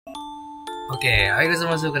Oke, ayo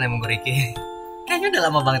kita masuk ke mengerti. Kayaknya udah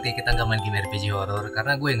lama banget ya kita nggak main game RPG horror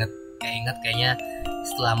karena gue kayaknya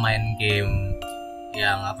setelah main game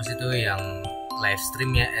yang apa sih itu yang live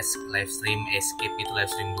stream ya, live stream escape itu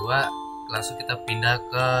live stream 2 langsung kita pindah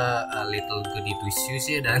ke Little Goody Two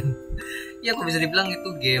Shoes ya dan ya aku bisa dibilang itu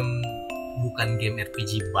game bukan game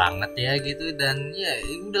RPG banget ya gitu dan ya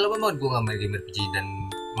udah lama banget gue nggak main game RPG dan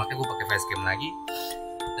makanya gue pakai facecam lagi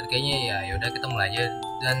dan kayaknya ya udah kita mulai aja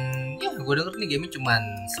dan ya gue denger nih game cuman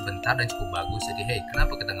sebentar dan cukup bagus jadi hey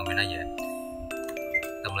kenapa kita nggak main aja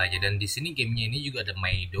kita mulai aja dan di sini gamenya ini juga ada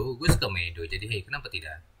Maido gue suka Maido jadi hey kenapa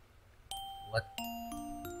tidak what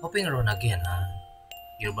hopping around again huh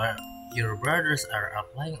your brothers are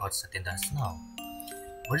playing outside in the snow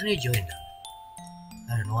why don't you join them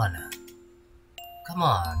I don't wanna come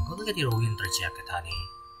on go get your winter jacket honey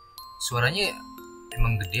suaranya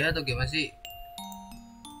emang gede atau gimana sih.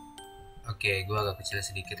 Oke, gue agak kecil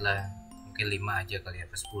sedikit lah. Mungkin 5 aja kali ya,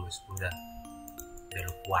 10 dah. Biar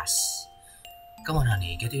lu puas. Come on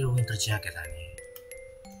honey, get your winter jacket honey.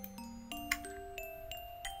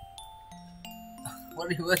 What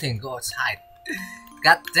are you waiting? Go outside.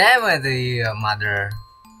 God damn it, mother.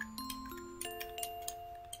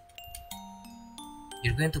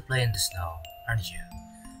 You're going to play in the snow, aren't you?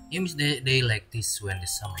 You miss the day like this when the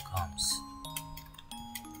summer comes.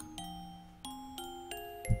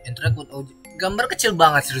 Interact with audio. Gambar kecil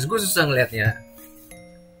banget serius, gue susah ngeliatnya.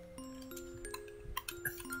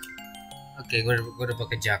 Oke, gue udah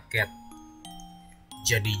pakai jaket.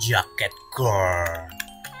 Jadi jaket core.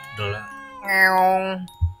 Dulu.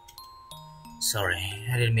 Sorry,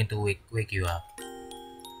 I didn't mean to wake you up.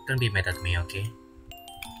 Don't be mad at me, okay?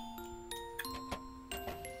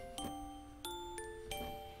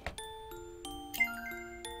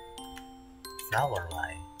 Flower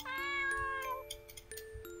light.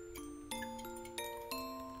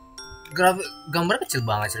 Gambar kecil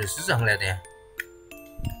banget serius susah ngeliatnya.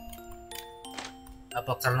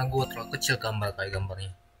 Apa karena gue terlalu kecil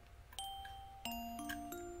gambarnya?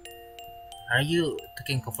 Are you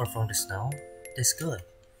taking cover from the snow? That's good.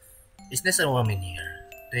 It's nice and warm in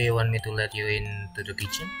here. Do you want me to let you into the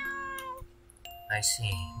kitchen? I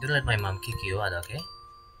see. Don't let my mom kick you out, okay?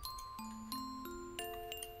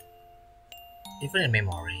 Even in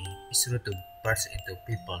memory, it's rude to burst into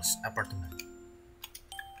people's apartment.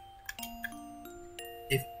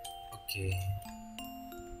 Oke.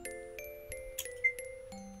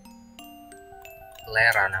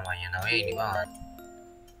 Lera namanya ini banget.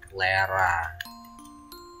 Lera.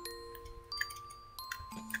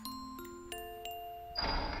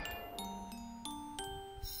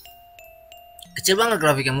 Kecil banget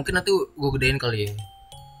grafiknya, mungkin nanti gue gedein kali ya.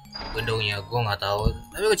 Windownya gue nggak tahu,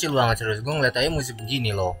 tapi kecil banget serius. Gue ngeliat aja musik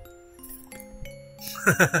begini loh.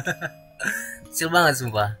 Kecil banget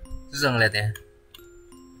sumpah, susah ngeliatnya.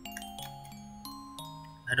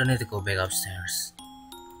 I don't need to go back upstairs.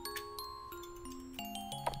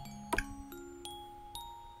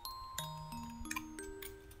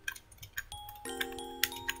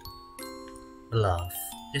 Love.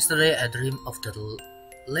 Yesterday I dreamed of the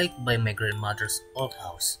lake by my grandmother's old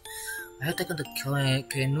house. I had taken the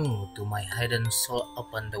canoe to my hidden soul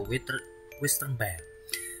upon the western bank.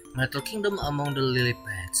 My little kingdom among the lily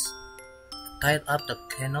pads. Tied up the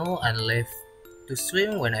canoe and left to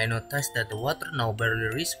swim when I noticed that the water now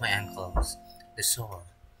barely reached my ankles. The shore.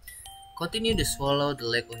 Continued to swallow the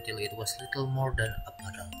lake until it was little more than a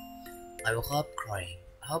puddle. I woke up crying.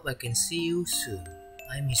 I hope I can see you soon.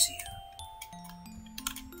 I miss you.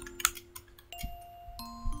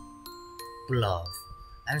 Love.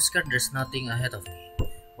 I'm scared there's nothing ahead of me.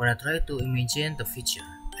 When I try to imagine the future,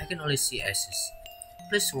 I can only see ashes.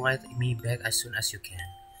 Please write me back as soon as you can.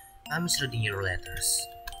 I miss reading your letters.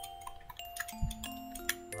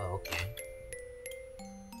 Oh, oke.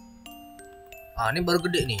 Ini baru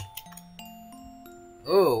gede nih.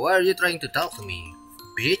 Oh, why are you trying to talk to me,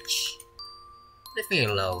 bitch? Leave me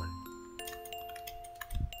alone.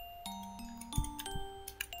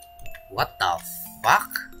 What the fuck?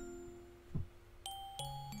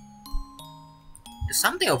 There's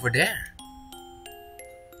something over there.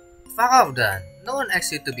 Fuck off then. No one asked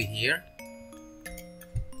you to be here.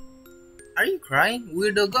 Are you crying?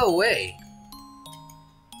 Weirdo, go away.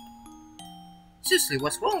 Seriously,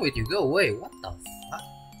 what's wrong with you? Go away. What the fuck?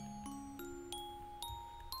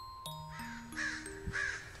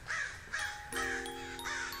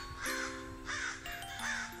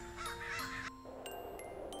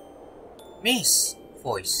 Miss,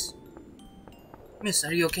 voice. Miss,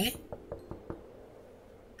 are you okay?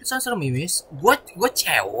 Please answer me, miss. Gue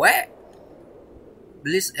cewek.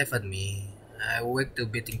 Please evade me. I wake to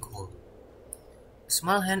beating cold. A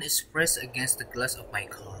small hand is pressed against the glass of my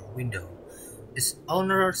car window. Its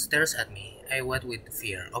owner stares at me. I wait with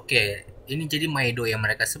fear. Oke, ini jadi Maido yang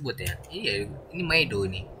mereka sebut ya. Iya, ini Maido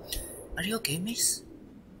nih. Are you okay, miss?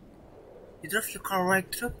 You drove your car right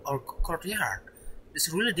through our courtyard. It's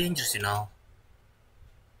really dangerous, you know.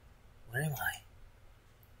 Where am I?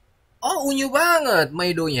 Oh, unyu banget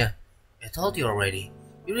Maidonya. I told you already.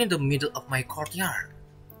 You're in the middle of my courtyard.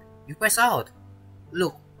 You pass out.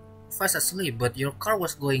 Look, fast asleep, but your car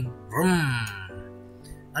was going vroom.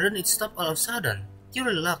 And then it stopped all of a sudden. You're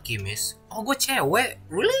really lucky, miss. Oh, gue cewek.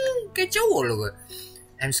 Really? Kayak cowok lo gue.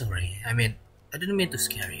 I'm sorry. I didn't mean to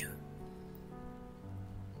scare you.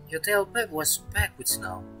 Your tailpipe was packed with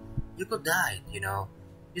snow. You could die, you know.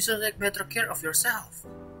 You should take better care of yourself.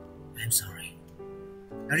 I'm sorry.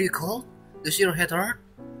 Are you cold? Does your head hurt?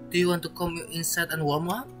 Do you want to come inside and warm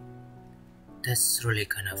up? That's really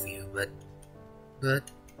kind of you, but...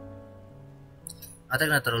 I take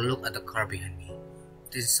another look at the car behind me.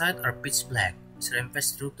 The inside are pitch black. It's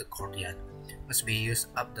rampage through the courtyard. Must be used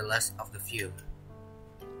up the last of the fuel.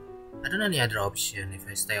 I don't know any other option. If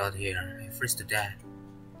I stay out here, I freeze to death.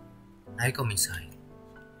 I come inside.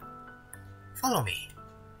 Follow me.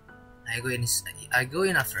 I go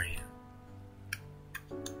in after you.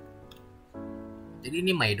 Jadi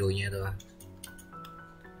ini Maidonya tuh.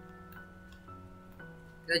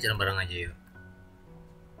 Kita jalan bareng aja yuk.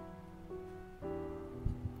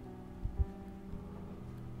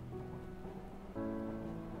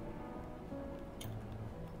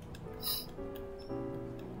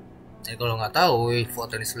 Kalau nggak tahu,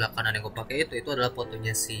 foto di sebelah kanan yang gue pakai itu adalah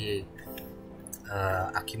fotonya si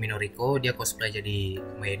Akimi Noriko. Dia cosplay jadi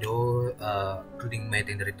Maido, running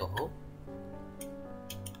mate dari Toho.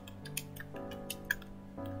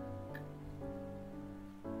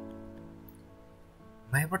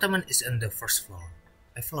 My apartment is on the first floor.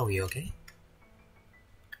 I follow you, okay?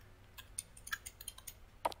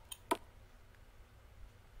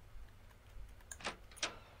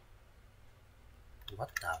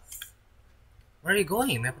 What the f... Where are you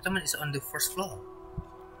going? My apartment is on the first floor.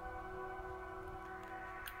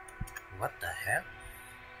 What the hell?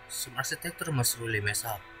 Some architecture must really mess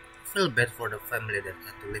up. I feel bad for the family that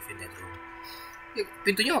had to live in that room. Ya,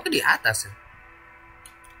 pintunya waktu di atas ya.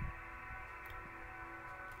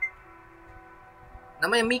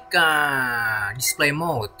 Namanya Mika. Display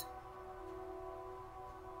mode.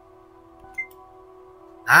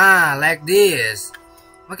 Like this.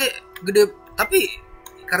 Makanya gede. Tapi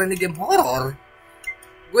karena ini game horror,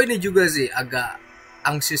 gue ini juga sih agak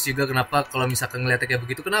anxious juga. Kenapa kalau misalkan ngeliatnya kayak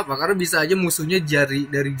begitu? Kenapa? Karena bisa aja musuhnya dari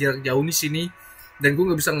jarak jauh di sini dan gue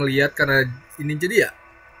nggak bisa ngelihat karena ini. Jadi ya,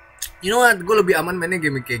 you know what? Gue lebih aman mainnya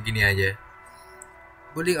game kayak gini aja.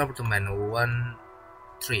 Building apartment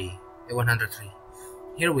 103.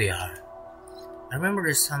 Here we are. I remember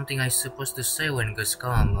there's something I supposed to say when guests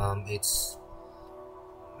come. It's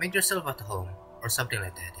make yourself at home or something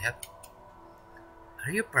like that. Yep.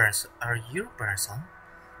 Are your parents home?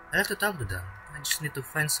 I have to talk to them. I just need to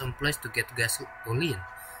find some place to get gasoline,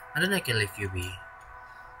 and then I can leave you be.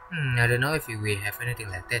 I don't know if we have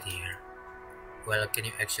anything like that here. Well, can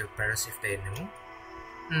you ask your parents if they know?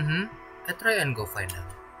 I try and go find them.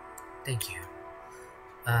 Thank you.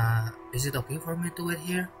 Is it okay for me to wait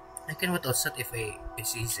here? I can wait outside if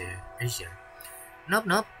it's easier.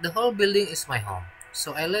 Nope. The whole building is my home,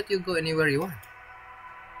 so I let you go anywhere you want.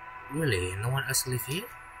 Really? No one else live here?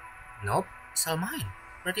 Nope. It's all mine.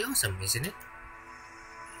 Pretty awesome, isn't it?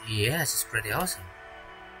 Yes, it's pretty awesome.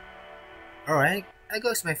 Alright, I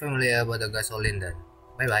go ask my family about the gasoline then.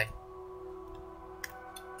 Bye-bye.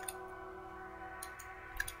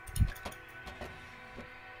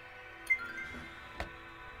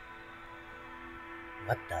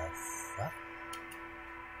 What the fuck?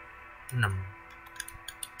 6.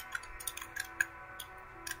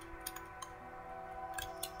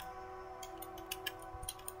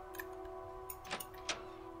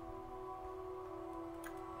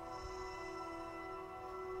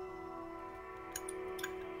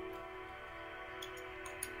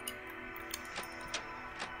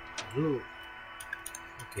 Dulu.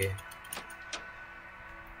 Oke.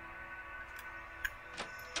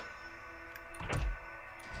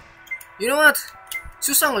 You know what?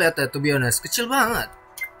 Susah ngeliatnya, to be honest. Kecil banget.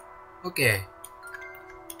 Oke.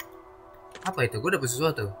 Apa itu? Gue dapet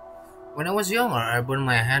sesuatu. When I was younger, I burned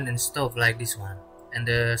my hand in stove like this one. And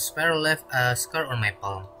the sparrow left a scar on my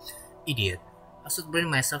palm. Idiot. I should burn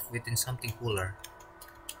myself within something cooler.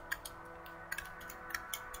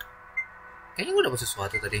 Kayaknya gue dapet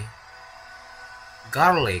sesuatu tadi.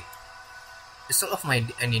 Garlic. It's all of my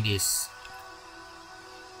any dish.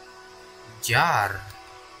 Jar.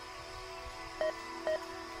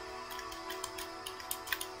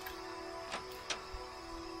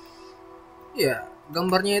 Ya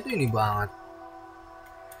gambarnya itu ini banget,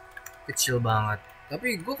 kecil banget.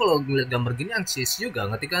 Tapi gue kalau ngeliat gambar gini anxious juga,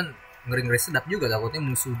 ngerti kan, ngeri-ngeri sedap juga, takutnya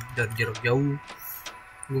musuh dari jarak jauh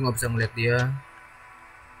gue nggak bisa ngeliat dia.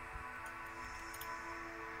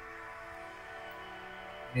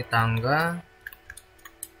 Ini tangga.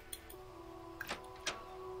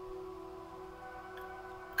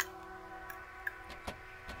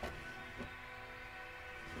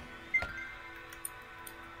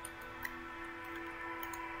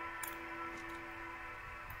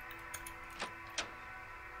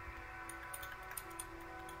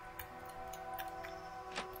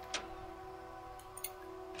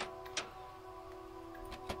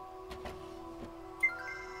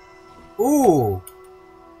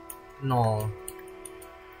 No.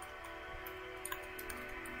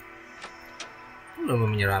 Belum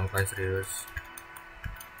menyeramkan, serius.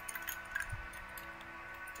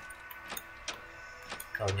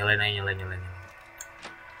 Tahu, nyalain aja, nyalain.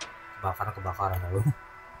 Kebakaran lalu.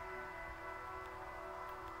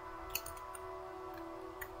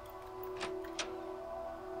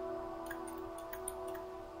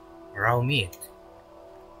 Raw meat.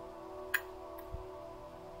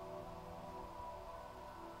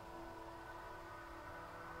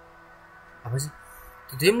 Apa sih?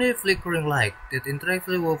 The dimly flickering light, that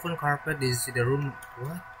intricately woven carpet is the room.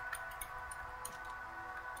 What?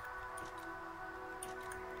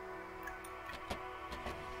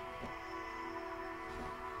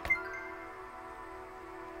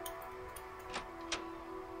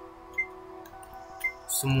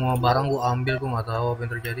 Semua barang gue ambil, gue nggak tahu apa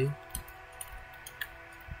yang terjadi.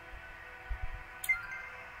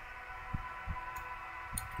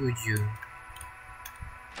 Tujuh.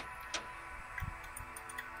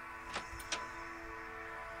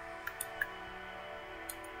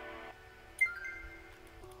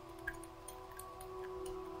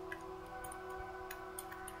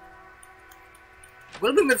 Gue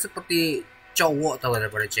lebih mirip seperti cowok tau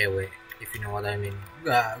daripada cewek, if you know what I mean.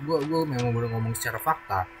 Enggak, gue memang baru ngomong secara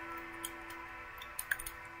fakta.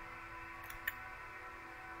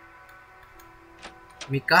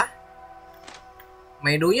 Mika?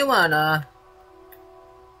 Meadow-nya mana?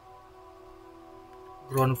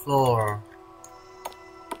 Ground floor.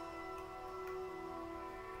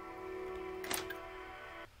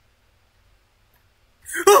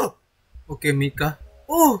 Oh! Oke, Mika.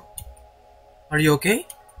 Oh! Are you okay?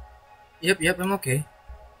 Yep, I'm okay.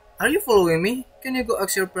 Are you following me? Can you go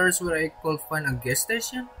ask your parents where I could find a gas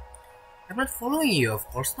station? I'm not following you, of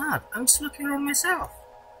course not. I'm just looking around myself.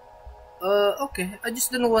 Okay. I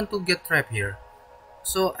just don't want to get trapped here.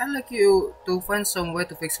 So I'd like you to find some way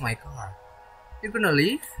to fix my car. You're gonna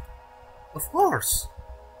leave? Of course.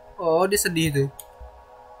 Oh, dia sedih tuh.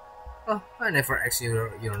 Oh, I never asked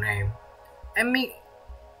your name.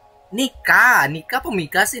 Nika apa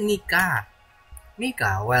Mika sih? Nika.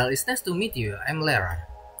 Well, it's nice to meet you. I'm Lara.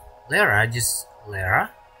 Lara? Just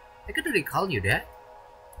Lara? I could really call you that.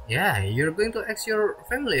 Yeah, you're going to ask your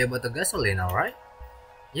family about the gasoline, alright?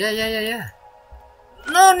 Yeah.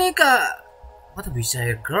 No, Nika! What a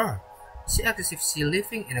bizarre girl. She acts as if she's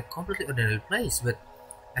living in a completely ordinary place, but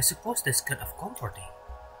I suppose that's kind of comforting.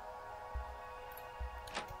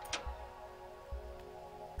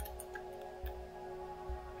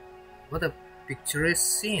 What a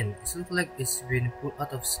picturesque scene. It looks like it's been pulled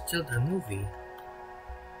out of a children's movie.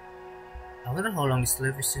 I wonder how long this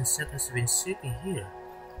television set has been sitting here.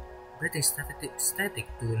 Breathing static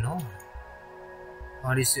to no one.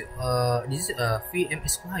 Oh, this is a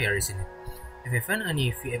VMS player, isn't it? If I find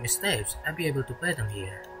any VMS tapes, I'll be able to play them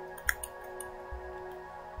here.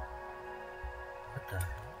 What the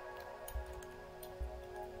hell?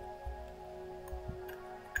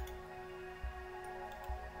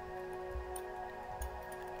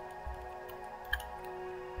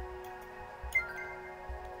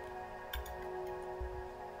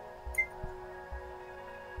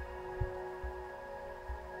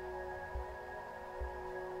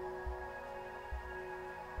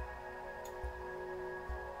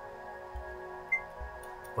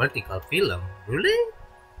 Political film? Really?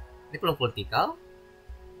 Ini film politikal?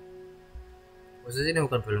 Maksudnya ini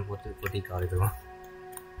bukan film politikal itu.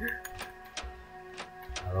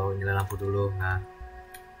 Kalau nyalain lampu dulu, nah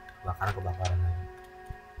kebakaran lagi.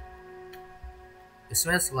 It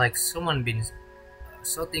smells like someone been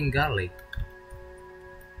sauteing garlic.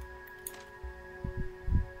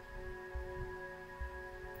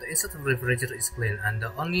 The inside of the refrigerator is clean, and the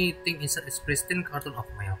only thing inside is pristine carton of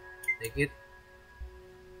milk. Take it.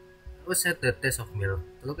 Who said the taste of milk?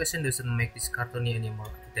 The location doesn't make this carton anymore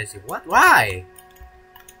tasty. What? Why?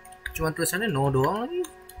 Cuma tulisannya no doang lagi.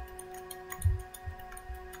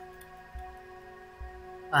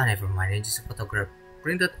 Ah, never mind, it's just a photograph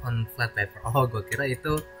printed on flat paper. Oh, gue kira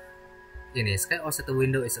itu ini. Sky outside the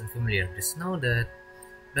window is unfamiliar. The snow that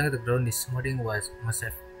blanket the ground this morning must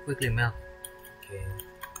have quickly melted. Okay.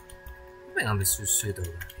 Gue pengen ambil susu itu,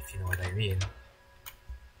 if you know what I mean.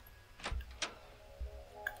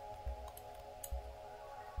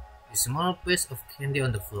 A small piece of candy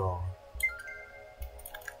on the floor.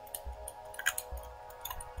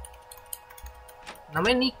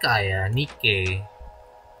 Namanya Nika ya, Nike.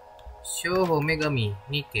 Shouho Megami,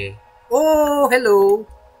 Nike. Oh, hello.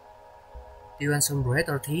 Do you want some bread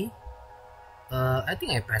or tea? I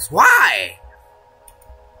think I pressed Y.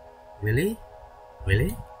 Really?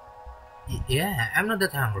 Really? Yeah, I'm not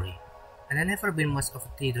that hungry. And I never been much of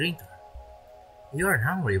a tea drinker. You aren't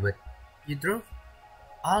hungry, but you drove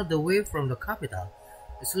all the way from the capital.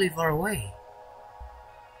 It's really far away.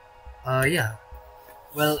 Yeah.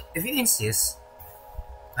 Well, if you insist,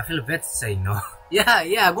 I feel bad saying no. Ya,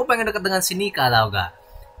 gue pengen deket dengan si Nika, tau gak?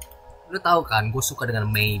 Lu tau kan, gue suka dengan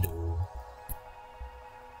Meido.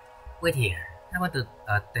 Wait here, I want to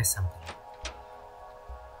test something.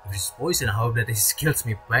 If it's poison, I hope that it kills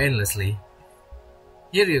me painlessly.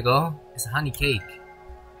 Here you go, it's a honey cake.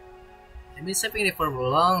 I've been saving it for a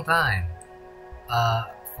long time.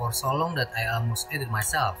 For so long that I almost ate it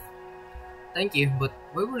myself. Thank you, but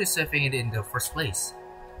why were you saving it in the first place?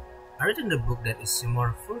 I read in the book that it's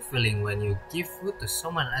more fulfilling when you give food to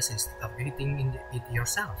someone else instead of eating it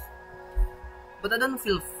yourself. But I don't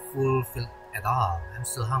feel fulfilled at all. I'm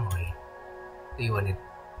still hungry. Do you want it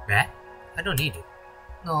back? I don't need it.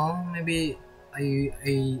 No, maybe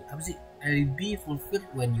I'll be fulfilled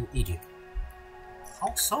when you eat it.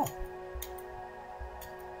 How so?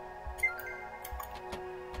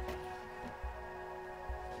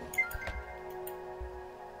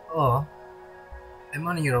 Oh, am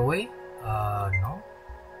I on your way? No.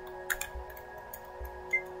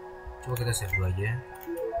 Coba kita save dulu aja.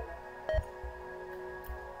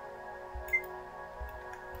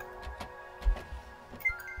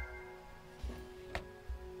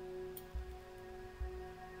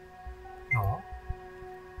 No.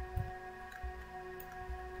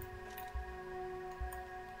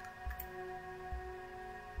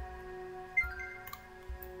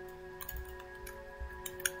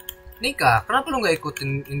 Nika, kenapa lu nggak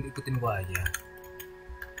ikutin gua aja?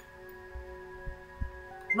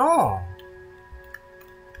 No.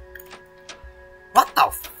 What the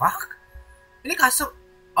fuck? Ini kasur.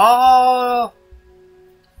 Oh.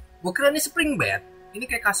 Gua kira ini spring bed. Ini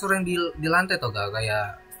kayak kasur yang di lantai tuh gak?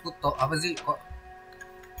 Kayak apa sih kok?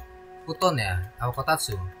 Futon ya? Apa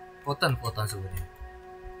kotatsu? Futon sebutnya.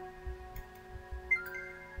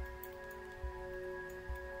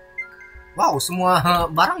 Wow, semua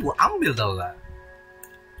barang gue ambil tau gak?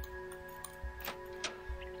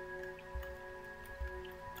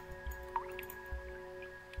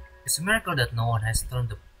 It's a miracle that no one has thrown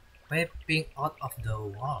the piping out of the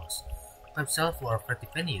walls. Pipe sell for a pretty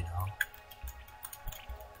penny, you know.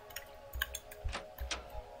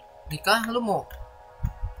 Nikah, lu mau?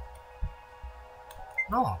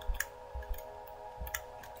 No.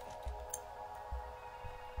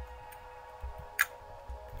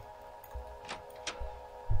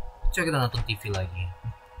 Coba kita nonton TV lagi.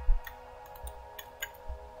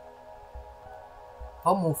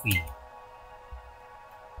 Home movie.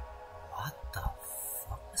 What the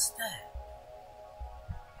fuck is that?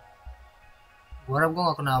 Gua harap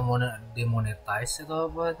gua gak kena demonetize atau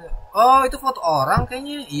apa. Oh, itu foto orang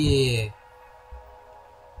kayaknya. Iya.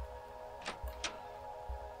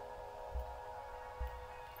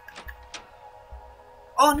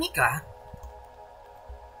 Oh, nikah.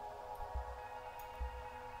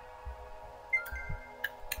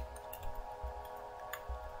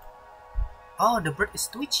 Oh, the bird is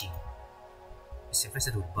twitching. It's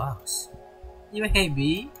infested with bugs. You may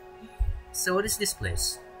be. So what is this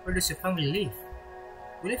place? Where does your family live?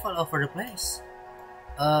 We live all over the place.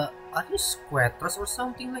 Are you squatters or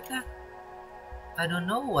something like that? I don't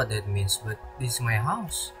know what that means, but this is my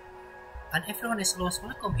house. And everyone is always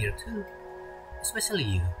welcome here too. Especially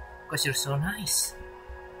you, cause you're so nice.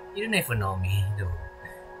 You don't even know me, though.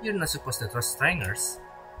 You're not supposed to trust strangers.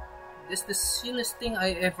 That's the silliest thing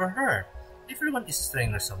I ever heard. Everyone is a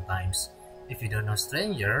stranger sometimes. If you don't know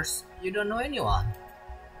strangers, you don't know anyone.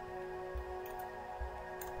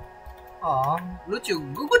 Oh, lucu.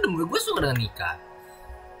 Gue suka dengan Nika.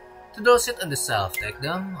 To those sit on the shelf, take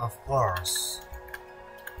them, of course.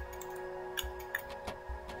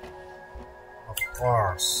 Of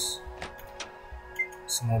course.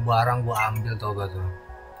 Semua barang gue ambil tau gak tuh.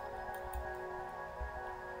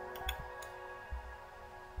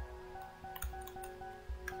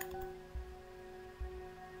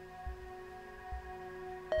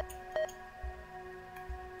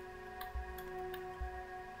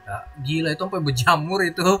 Gila, itu sampai berjamur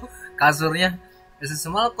itu kasurnya. There's a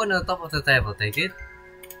small coin on the top of the table. Take it.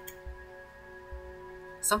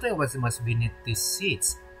 Something about it must be beneath these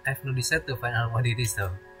seats. I've no desire to find out what it is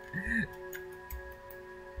though.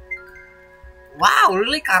 Wow,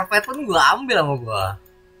 really karpet pun gua ambil sama gua.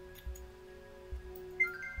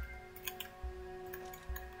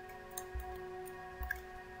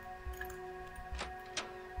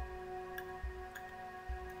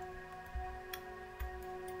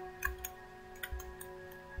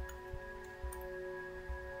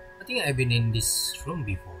 I think I've been in this room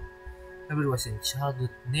before. Maybe it was in childhood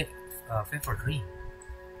fever dream.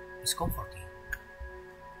 It's comforting.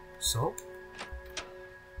 So,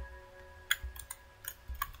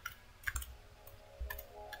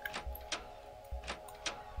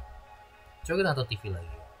 coba nonton TV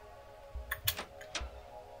lagi.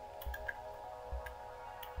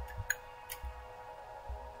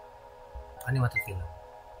 Animated film.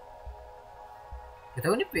 Kita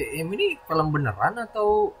ini film beneran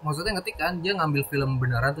atau maksudnya ngetik kan dia ngambil film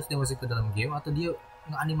beneran terus dia masuk ke dalam game atau dia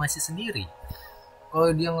nge-animasi sendiri? Kalau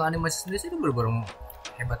dia nge-animasi sendiri sih itu bener-bener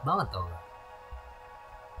hebat banget tau gak?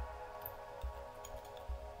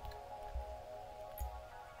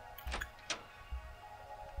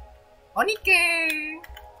 Oh Nike.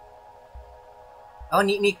 Oh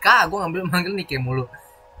Nika, gue manggil Nike mulu.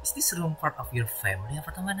 Is this room part of your family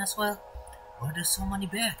apartment as well? Why there's so many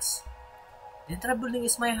beds? The entire building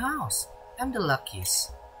is my house. I'm the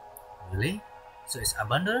luckiest. Really? So it's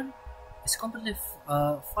abandoned? It's completely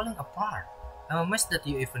falling apart. I'm amazed that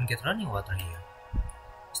you even get running water here.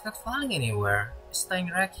 It's not falling anywhere. It's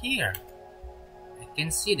staying right here. I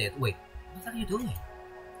can see that. Wait, what are you doing?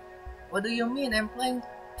 What do you mean I'm playing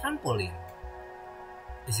trampoline?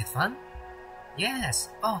 Is it fun?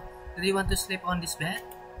 Yes. Oh, do you want to sleep on this bed?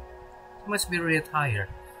 You must be really tired.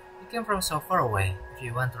 You came from so far away. If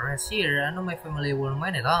you want to rest here, I know my family won't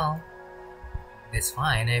mind at all. That's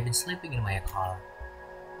fine. I've been sleeping in my car.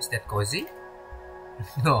 Is that cozy?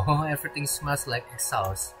 No, everything smells like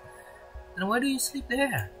exhaust. Then why do you sleep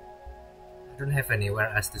there? I don't have anywhere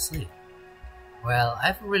else to sleep. Well,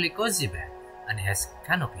 I have a really cozy bed, and it has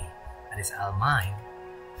canopy, and it's all mine.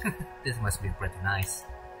 This must be pretty nice.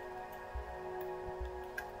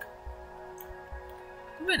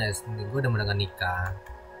 Gimana? Gue udah mendengar nikah.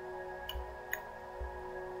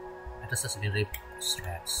 Atas sendiri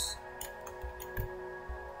stress.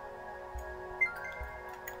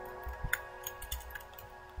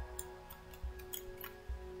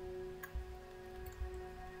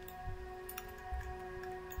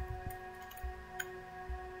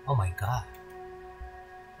 Oh my god.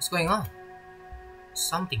 What's going on?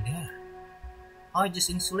 Something there. Oh,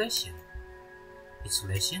 just insulation.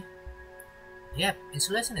 Insulation? Yep,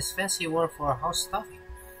 insulation is fancy word for house stuffing.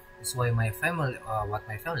 That's why my family, what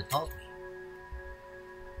my family told me.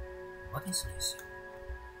 What insulation?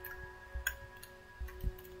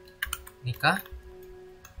 Nikah?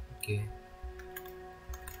 Okay.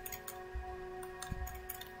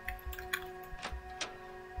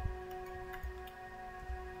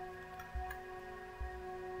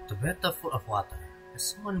 The bathtub full of water. Has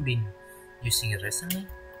someone been using it recently?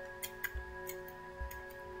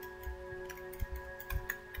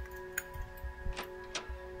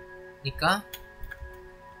 Nikah?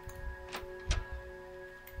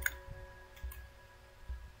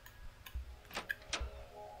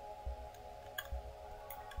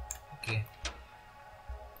 Oke.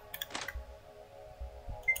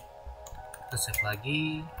 Kita save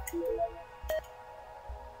lagi.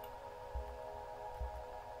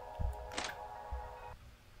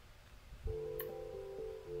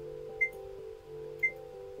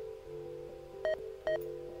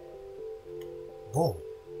 Oh,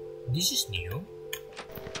 this is new.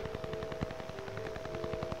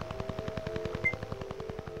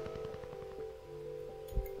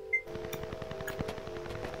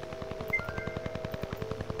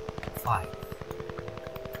 Five.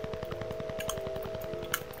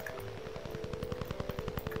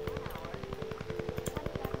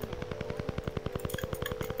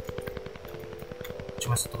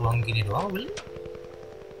 Cuma satu ruang gini doang, beli?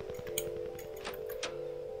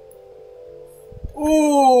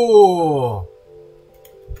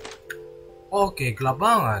 Oke, gelap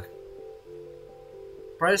banget.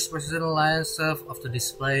 Price personal line serve of the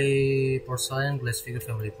display porcelain glass figure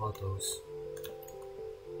family photos.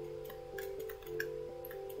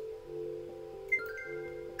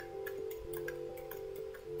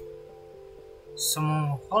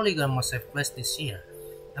 Some hooligan must have placed this here.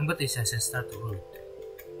 I'm glad this hasn't started to root.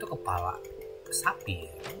 Itu kepala sapi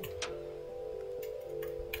ya.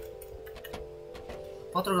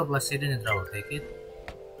 Photograph last in the drawer, take it.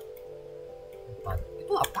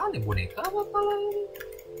 Aneh boneka apa apalah ini.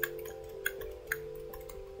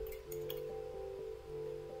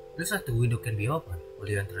 Looks like the window can be open. Will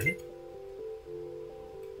you enter it?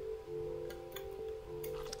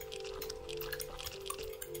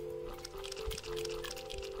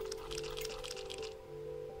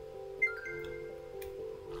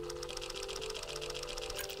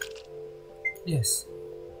 Yes.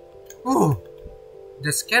 Ooh,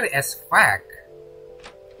 that's scary as fuck.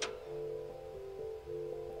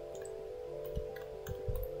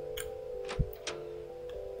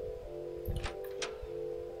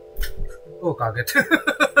 Oh, kaget.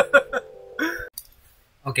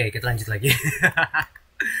 Oke, kita lanjut lagi.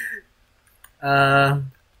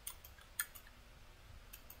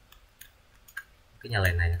 Oke,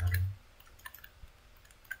 nyalain aja kalian.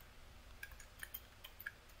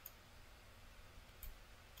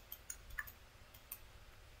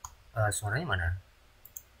 Suaranya mana?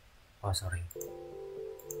 Oh, sorry.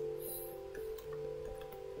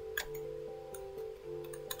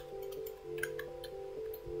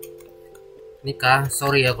 Nikah,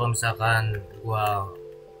 sorry ya kalau misalkan gua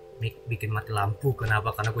bikin mati lampu.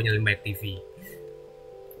 Kenapa? Karena gue nyalain banyak TV.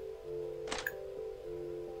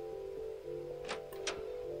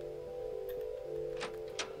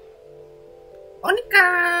 Oh,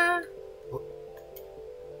 nikah. Oh.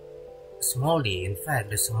 Smallly, in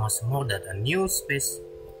fact, there's so much more that a new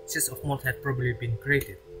species of mold had probably been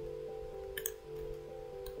created.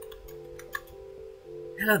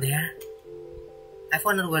 Hello there. I've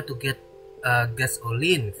wondered where to get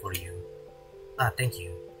gasoline for you. Thank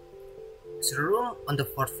you. So the room on the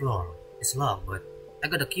 4th floor is locked, but I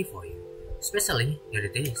got a key for you. Especially, here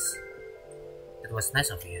it is. That was nice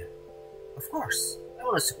of you. Of course, I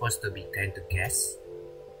was supposed to be kind to guests.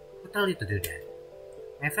 Who told you to do that?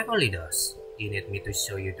 My family does. Do you need me to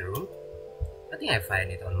show you the room? I think I find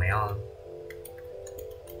it on my own.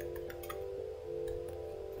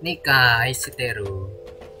 Nika, Aisiteru.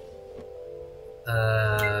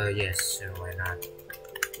 Yes, sure, why not?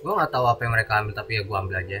 Gue nggak tahu apa yang mereka ambil, tapi ya gue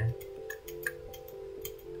ambil aja.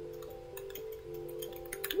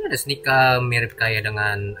 Ini ada Nika mirip kayak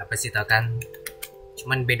dengan apa sih kan?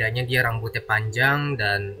 Cuman bedanya dia rambutnya panjang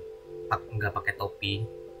dan nggak pakai topi.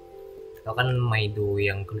 Atau kan Maido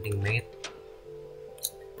yang clothing made.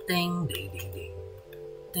 Ding ding ding ding,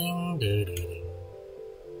 ding ding ding ding.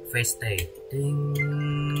 Face tape. Ding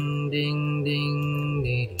ding ding ding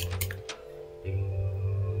ding.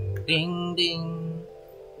 Ding ding.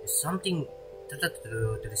 There's something to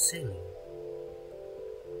the ceiling.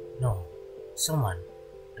 No, someone,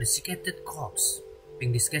 a desiccated corpse,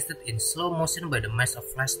 being disgusted in slow motion by the mass of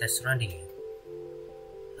flesh that's surrounding it.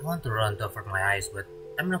 I want to run to avert my eyes, but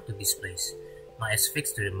I'm not to this place. My eyes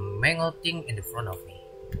fixed to the mangled thing in the front of me.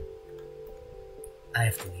 I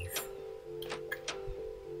have to leave.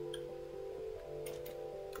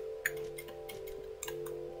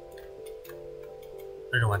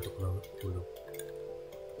 I don't want to look.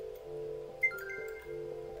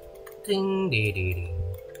 Ding ding ding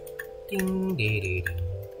ding ding ding.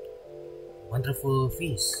 Wonderful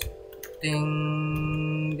feast.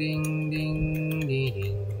 Ding ding ding ding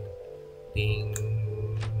ding ding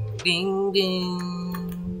ding ding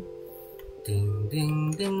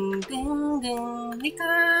ding ding ding ding.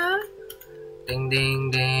 Nika. Ding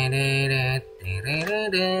ding ding ding ding ding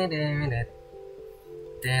ding ding.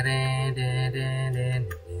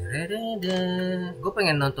 Gue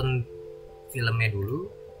pengen nonton filmnya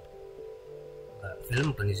dulu.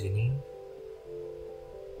 Film bukan di sini.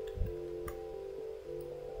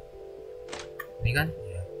 Ini kan?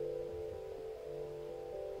 Ya.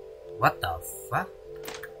 What the fuck?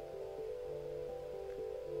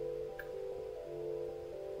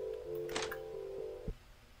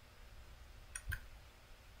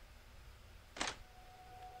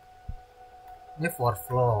 Ini 4th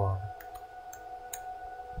floor.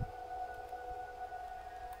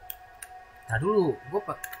 Nah dulu, gue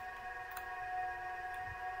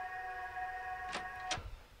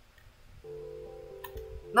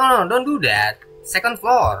No, don't do that. 2nd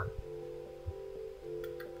floor.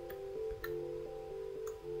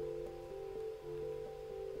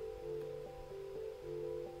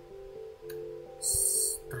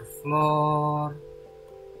 Third floor.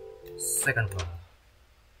 2nd floor.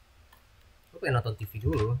 Gue pengen nonton TV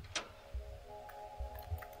dulu.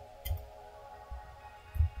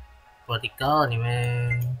 Political anime.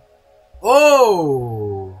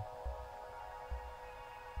 Oh.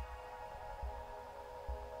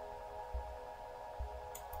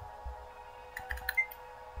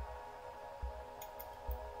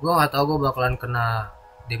 Gue nggak tahu gue bakalan kena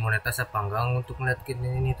demonetasi apa enggak untuk ngeliat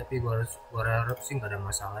ini, tapi gue harap sih nggak ada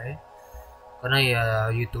masalah ya. karena ya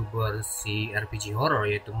youtuber si RPG horror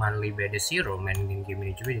yaitu Manly Bad Zero mainin game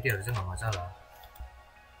ini juga, jadi harusnya nggak masalah.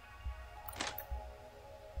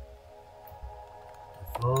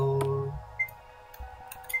 Floor.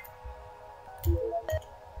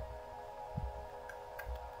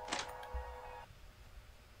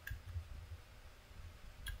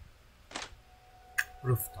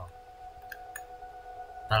 Rooftop.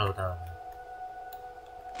 Tahu.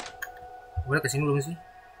 Gue udah kesini belum sih?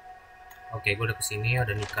 Oke, gue udah kesini.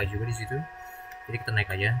 Ada Nika juga di situ. Jadi kita naik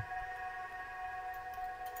aja.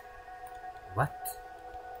 What?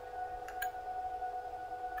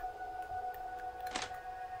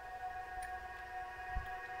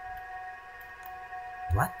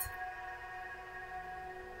 What?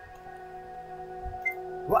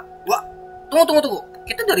 Wah. Tunggu.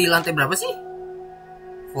 Kita dari lantai berapa sih?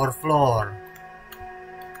 4th floor.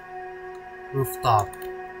 Rooftop.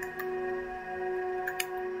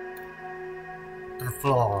 3rd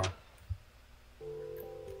floor.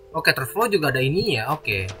 Oke, 3rd floor juga ada ininya.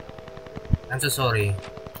 Oke. I'm so sorry.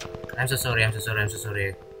 Karena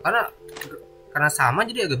sama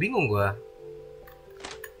jadi agak bingung gua.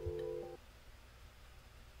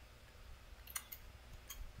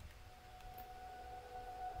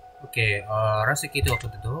 Oke, rasa itu apa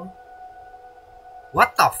tuh?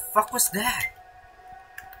 What the fuck was that?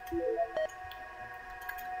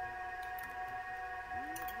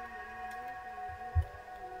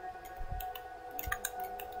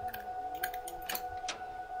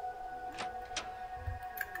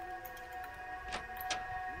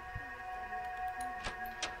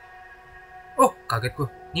 Oh, kaget gue.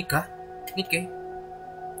 Nike.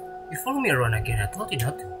 You follow me around again. I told you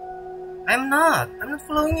not to. I'm not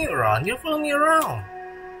following you around. You're following me around.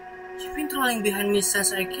 You've been trailing behind me since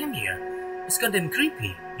I came here. It's goddamn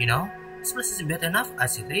creepy, you know? This place is bad enough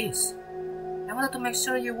as it is. I wanted to make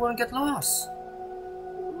sure you won't get lost.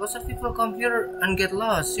 Lots of people come here and get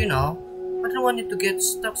lost, you know. I don't want you to get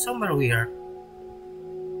stuck somewhere weird.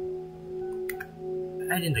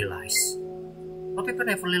 I didn't realize. But people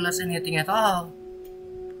never realize anything at all.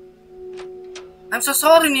 I'm so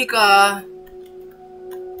sorry, Nika.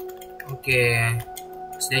 Oke.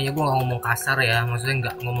 Setidaknya gue gak ngomong kasar ya.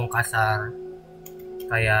 Maksudnya gak ngomong kasar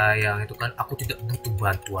kayak yang itu kan, aku tidak butuh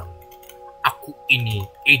bantuan. Aku ini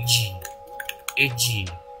edgy.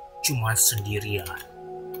 Cuma sendirian.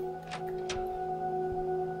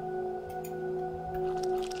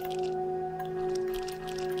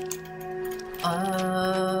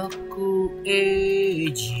 Aku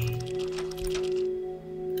edgy.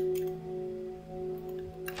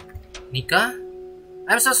 Nika?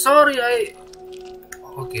 I'm so sorry,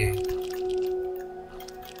 Oke.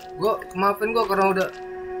 Maafin gue karena udah.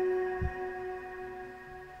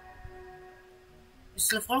 You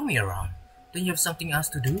still follow me around? Don't you have something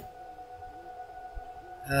else to do?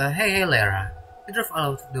 Hey Lara. You drove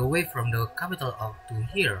all the way from the capital up to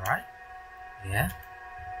here, right? Yeah?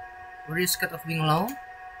 Were you scared of being alone?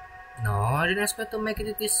 No, I didn't expect to make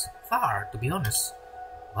it this far, to be honest.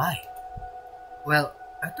 Why? Well,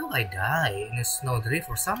 I thought I'd die in a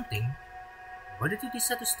snowdrift or something. Why did you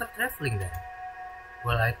decide to start traveling then?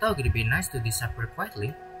 Well, I thought it'd be nice to disappear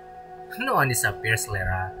quietly. No one disappears,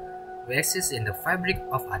 Lara. We exist in the fabric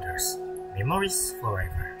of others. Memories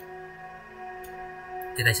forever.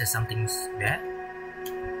 Did I say something bad?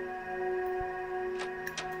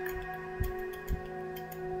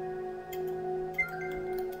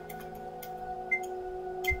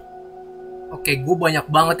 Oke, gue banyak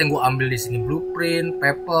banget yang gue ambil di sini. Blueprint,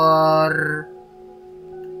 paper.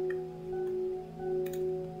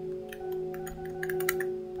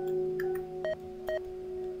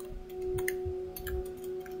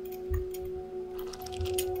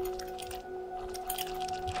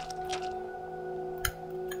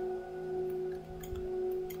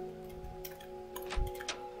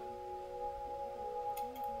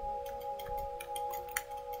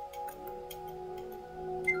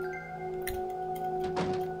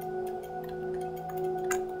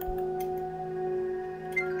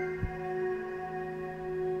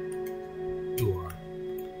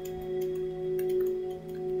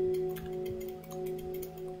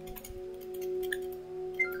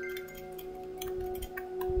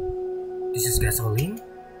 This is gasoline?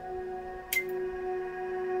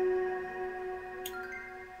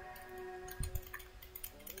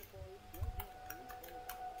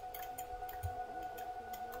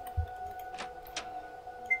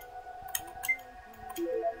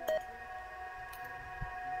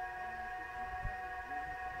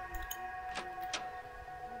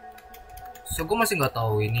 So, gue masih nggak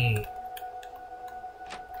tahu ini.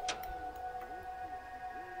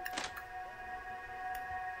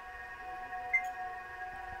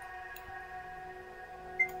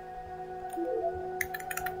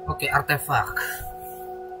 Oke, artefak.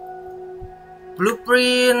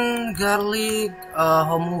 Blueprint, garlic,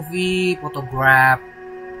 home movie, photograph,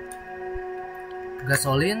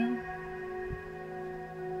 gasoline,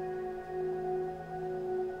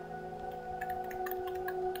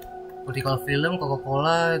 vertical film,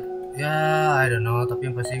 Coca-Cola, ya I don't know,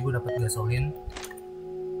 tapi yang pasti gue dapet gasoline.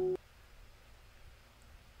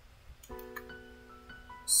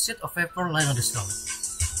 Sheet of paper lying on the snow.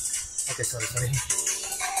 Oke, sorry.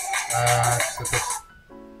 Tutup.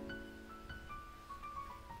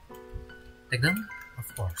 Take them? Of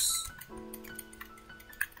course.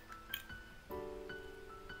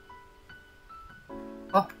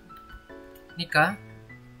 Oh, Nika,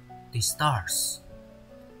 the stars.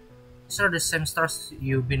 These are the same stars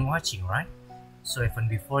you've been watching, right? So even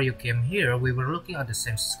before you came here, we were looking at the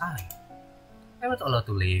same sky. I'm not allowed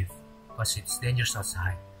to leave, because it's dangerous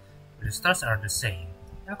outside. But the stars are the same.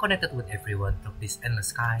 I'm connected with everyone through this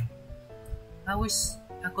endless sky. I wish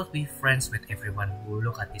I could be friends with everyone who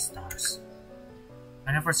look at these stars.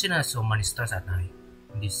 I never seen so many stars at night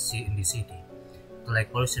in this city. The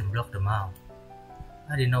light pollution blocked them out.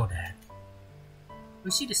 I didn't know that.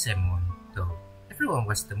 We see the same moon, though. Everyone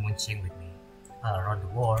watches the moon change with me all around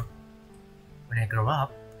the world. When I grow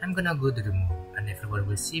up, I'm gonna go to the moon, and everyone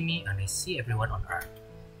will see me, and I see everyone on Earth.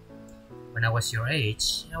 When I was your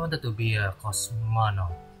age, I wanted to be a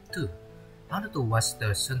cosmonaut too. I wanted to watch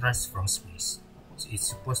the sunrise from space.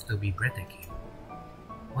 It's supposed to be breathtaking.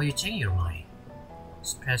 Why you change your mind?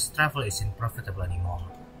 Space travel isn't profitable anymore.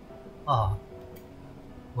 Oh,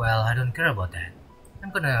 well, I don't care about that.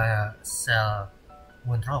 I'm gonna sell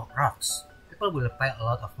moon rocks. People will pay a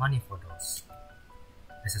lot of money for those.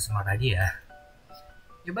 That's a smart idea.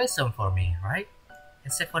 You buy some for me, right?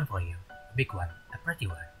 And save one for you. A big one, a pretty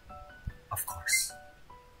one. Of course.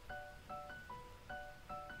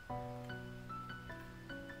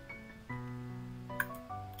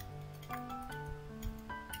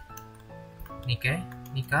 Nika?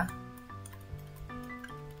 Entah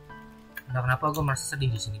kenapa gue merasa sedih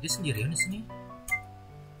di sini. Dia sendirian di sini.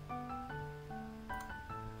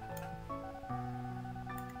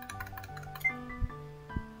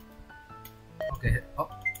 Oke. Oh.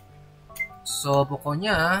 So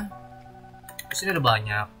pokoknya di sini ada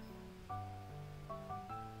banyak.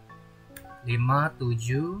 5, 7, 4,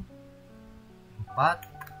 0, 2, 6.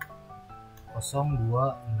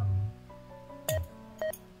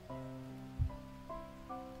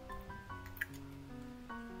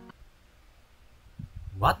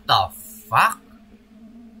 What the fuck?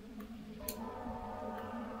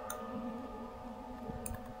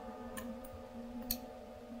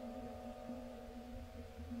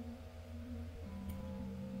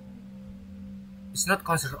 It's not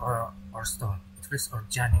concrete or stone. It feels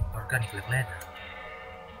organic like leather.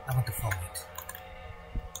 I want to vomit.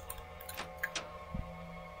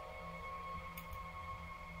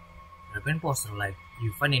 There have been posters like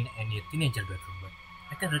you find in any teenager bedroom, but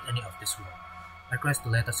I can't read any of this word. I request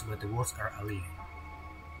the letters about the words are alien.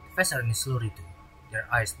 The faces are in slurry too. Their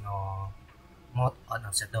eyes no mouth on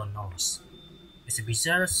upside down nose. It's a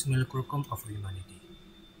bizarre simulacrum of humanity.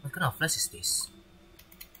 What kind of flesh is this?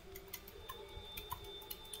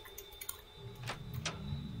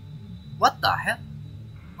 What the hell?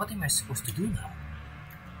 What am I supposed to do now?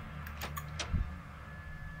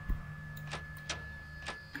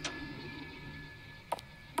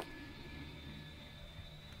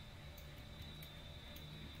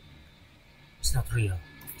 It's not real,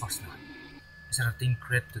 of course not. Is there anything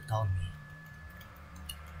great to tell me?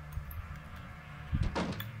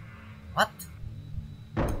 What?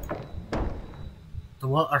 The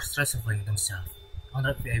walls are stressfully themselves. I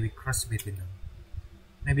wonder if I will cross between them.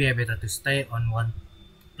 Maybe I better to stay on one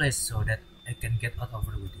place so that I can get out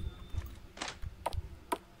over with it.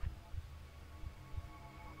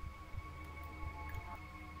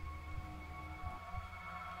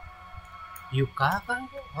 Yuka?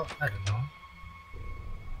 Oh, I don't know.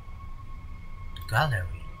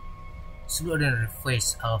 Gallery. Extraordinary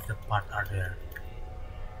face, all of the part are there.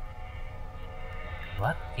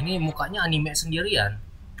 What? Ini mukanya anime sendirian.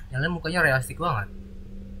 Yang lain mukanya realistik banget.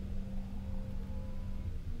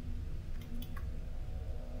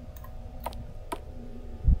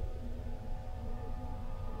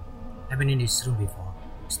 I've been in this room before.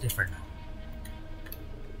 It's different now.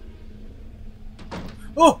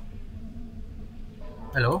 Oh!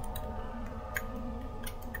 Hello?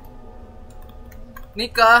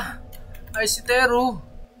 Nika! Ay, si Teru!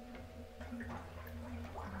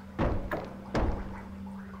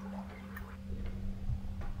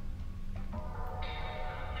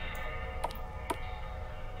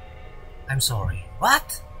 I'm sorry.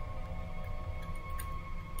 What?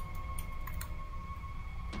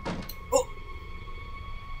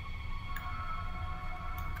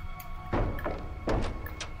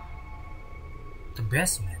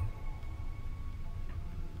 basement.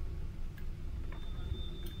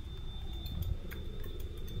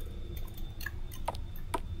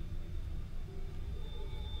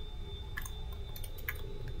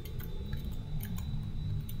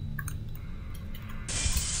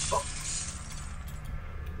 Oh.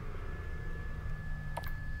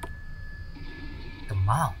 The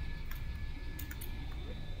mouth.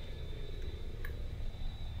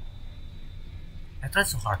 I tried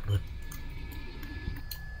so hard, dude.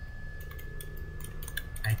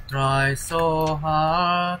 I tried so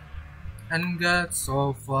hard and got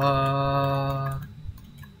so far.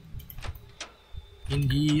 In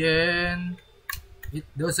the end, it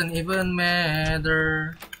doesn't even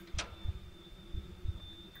matter.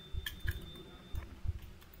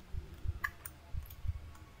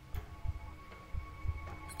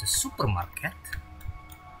 The supermarket?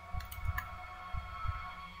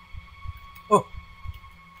 Oh!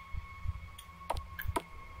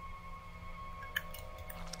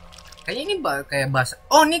 Kayaknya ini kayak bahasa.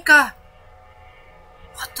 Oh, nikah!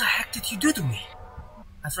 What the heck did you do to me?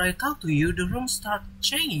 After I talked to you, the room started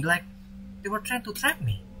changing like they were trying to trap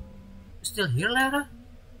me. You still here, Lara?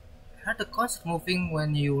 I heard the concert moving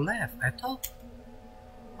when you left. I thought,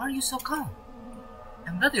 why are you so calm?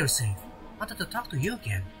 I'm glad you're safe. I wanted to talk to you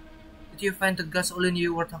again. Did you find the gasoline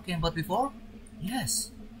you were talking about before?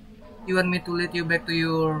 Yes. You want me to lead you back to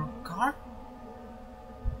your car?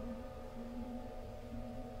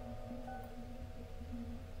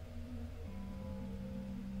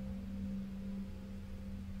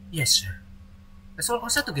 Yes, sir. Let's all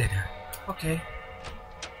outside together. Okay.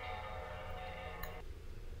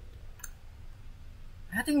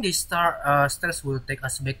 I think the stairs will take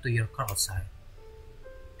us back to your car outside.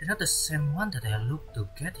 They're not the same one that I looked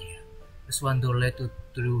to get here. There's one door led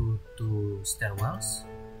through to stairwells.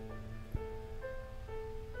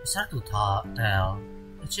 It's hard to tell.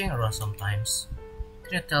 They change around sometimes.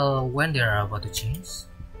 Can you tell when they are about to change?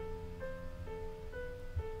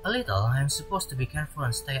 A little. I'm supposed to be careful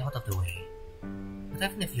and stay out of the way. But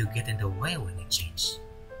even if you get in the way when it changes.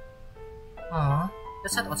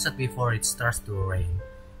 Let's head outside before it starts to rain.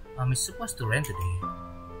 It's supposed to rain today.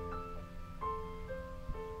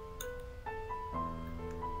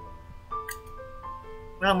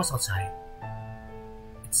 We're almost outside.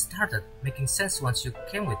 It started making sense once you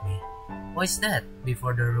came with me. Why is that?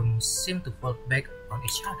 Before the rooms seem to fall back on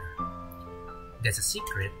each other. That's a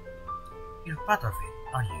secret. You're part of it,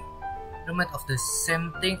 aren't you? You're made of the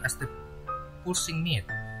same thing as the pulsing meat.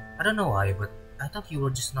 I don't know why, but I thought you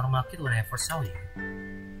were just a normal kid when I first saw you.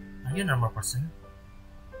 Are you a normal person?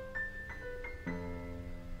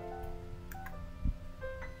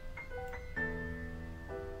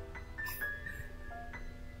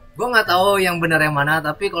 Gue nggak tahu yang benar yang mana,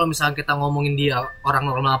 tapi kalau misalnya kita ngomongin dia orang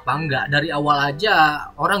normal apa enggak, dari awal aja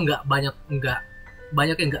orang nggak banyak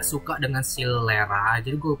yang nggak suka dengan si Lara.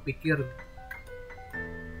 Jadi gue pikir,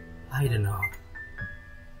 I don't know.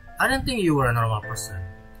 I don't think you were a normal person,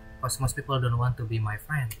 because most people don't want to be my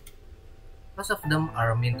friend. Most of them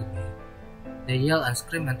are mean to me. They yell and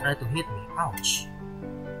scream and try to hit me. Ouch.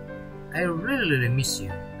 I really miss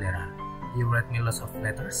you, Lara. You write me lots of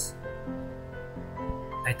letters.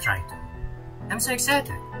 I try to. I'm so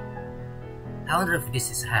excited. I wonder if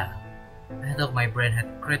this is hell. I thought my brain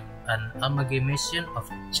had created an amalgamation of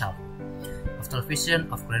childhood, of television,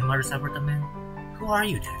 of grandmother's apartment. Who are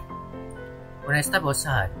you then? When I step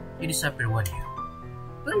outside, you disappear, won't you?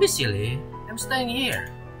 Don't be silly. I'm staying here.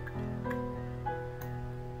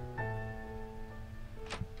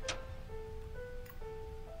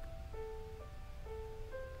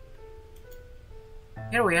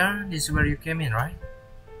 Here we are. This is where you came in, right?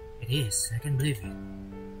 It is. I can't believe it.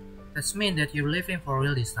 That means that you're leaving for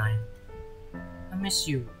real this time. I miss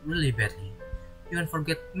you really badly. You won't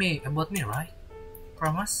forget about me, right?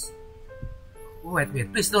 Promise? Wait,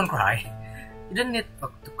 please don't cry. You don't need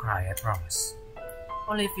to cry, I promise.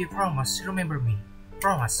 Only if you promise, remember me.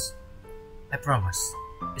 Promise. I promise.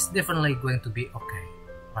 It's definitely going to be okay.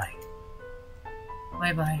 Right.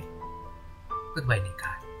 Bye-bye. Goodbye,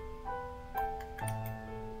 Nika.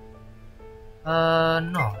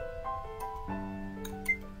 No.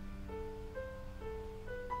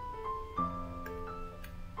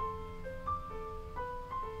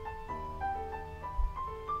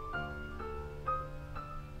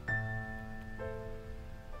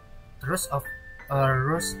 A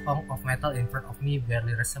rush hunk of metal in front of me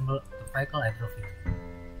barely resembled the vehicle I drove in.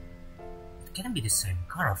 It can't be the same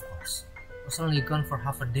car, of course. It was only gone for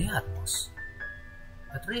half a day at most.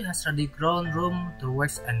 The tree has already grown room to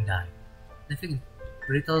waste and die, leaving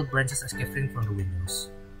brittle branches escaping from the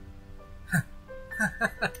windows.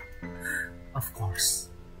 Of course.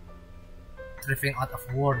 Drifting out of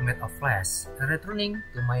a world made of flesh and returning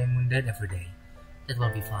to my mundane everyday. That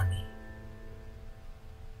will be funny.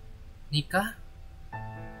 Nikah?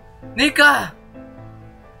 Nikah!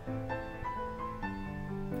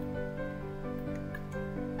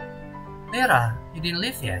 Lera, you didn't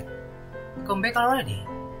leave yet. You come back already.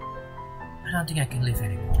 I don't think I can leave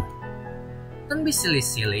anymore. Don't be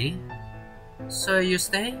silly. So you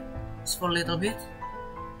stay? Just for a little bit?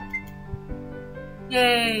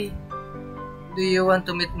 Yay! Do you want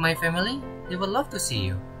to meet my family? They would love to see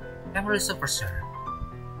you. I'm really super sure.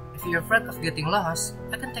 If you're afraid of getting lost,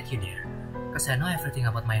 I can take you there. Cause I know everything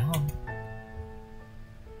about my home.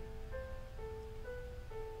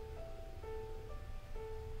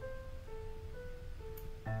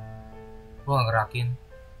 Gue gak ngerakin.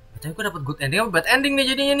 Tapi gue dapet good ending, bad ending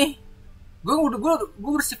nih jadinya nih. Gue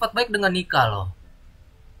bersifat baik dengan Nikah loh.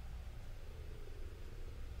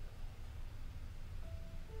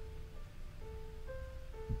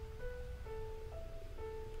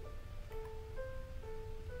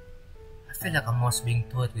 I feel like I was being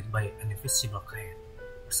toyed with by an invisible cat,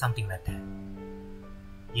 or something like that.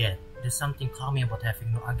 Yet, there's something calming about having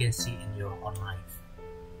no agency in your own life.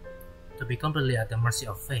 To be completely at the mercy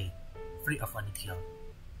of fate, free of any guilt.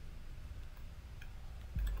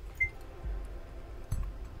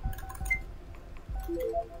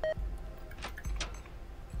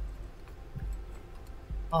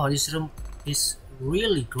 Oh, this room is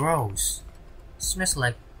really gross. It smells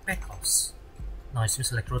like pickles. No, it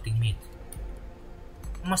smells like rotting meat.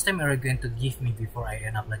 How much time are you going to give me before I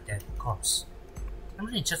end up like that corpse? I'm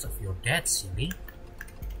not in charge of your death, silly.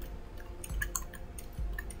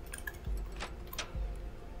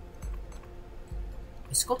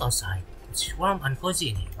 It's cold outside. It's warm and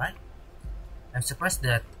cozy in here, right? I'm surprised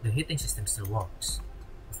that the heating system still works.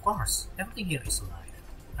 Of course, everything here is alive,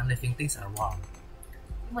 and living things are warm.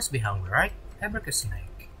 You must be hungry, right? I broke a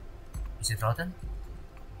snake. Is it rotten?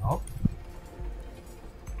 Nope.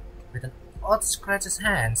 With an odd scratches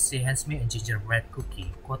hands, she hands me a gingerbread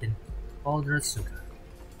cookie coated in powdered sugar.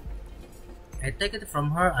 I take it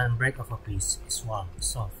from her and break off a piece. It's warm,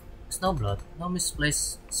 soft. There's no blood, no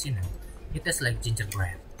misplaced cinnamon. It tastes like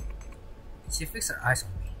gingerbread. She fixed her eyes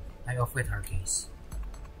on me. I avoid her gaze.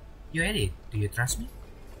 You ate it. Do you trust me?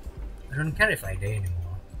 I don't care if I die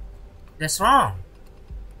anymore. That's wrong.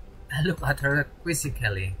 I look at her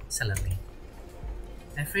quizzically, silently.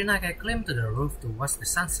 Every night I climb to the roof to watch the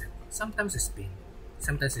sunset. Sometimes it's pink,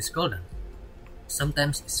 sometimes it's golden,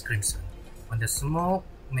 sometimes it's crimson, when the smoke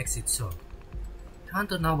makes it so. I want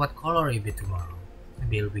to know what color it will be tomorrow.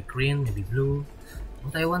 Maybe it'll be green, maybe blue.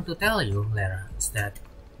 What I want to tell you, Lara, is that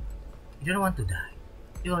you don't want to die.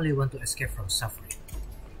 You only want to escape from suffering.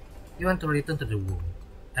 You want to return to the womb,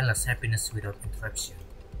 endless happiness without interruption.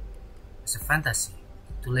 It's a fantasy.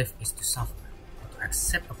 To live is to suffer, or to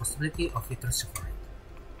accept the possibility of eternal suffering.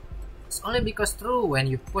 It's only because true when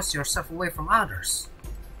you push yourself away from others.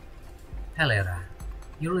 Hey Lara,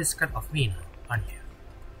 you're really scared of me now, aren't you?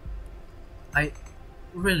 I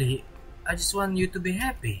just want you to be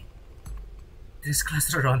happy. Tears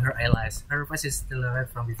cluster around her eyelids. Her face is still red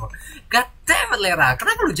from before. God damn it, Lara!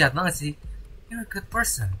 Kenapa lu jahat banget sih? You're a good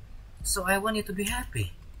person, so I want you to be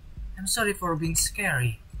happy. I'm sorry for being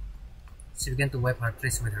scary. She began to wipe her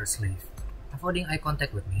tears with her sleeve, avoiding eye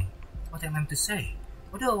contact with me. What am I to say?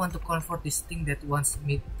 Why do I want to comfort this thing that wants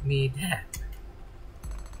me dead?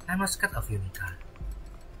 I'm not scared of you, Nikah.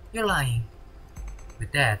 You're lying.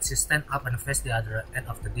 With that, she stands up and faced the other end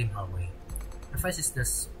of the dim hallway. Her face is still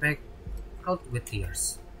speckled with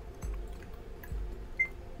tears.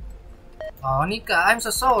 Oh, Nikah, I'm so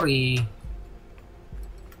sorry.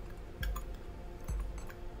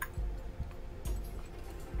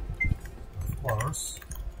 Of course.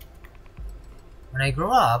 When I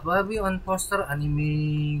grow up, I'll be on poster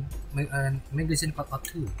anime magazine called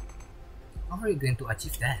O2. How are you going to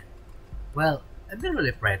achieve that? Well, I've been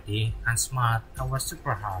really pretty and smart and work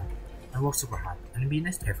super hard and be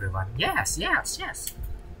nice to everyone. Yes. Do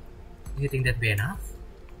you think that'd be enough?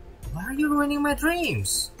 Why are you ruining my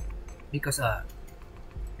dreams? Because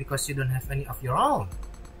you don't have any of your own.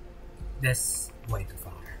 That's way too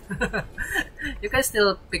far. You can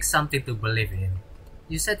still pick something to believe in.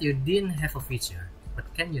 You said you didn't have a future, but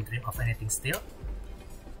can you dream of anything still?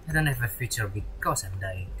 I don't have a future because I'm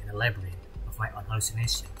dying in a labyrinth of my own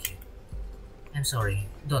hallucination, kid. I'm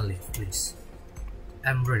sorry, don't leave, please.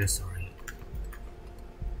 I'm really sorry.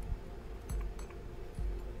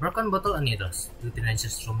 Broken bottle and needles. Do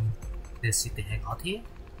teenagers from the city hang out here?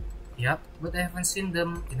 Yup, but I haven't seen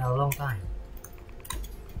them in a long time.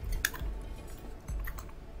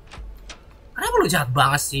 Kenapa lu jahat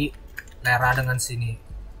banget sih? Lera dengan sini.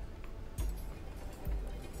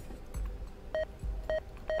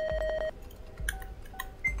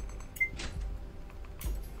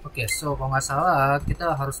 Oke, so kalau nggak salah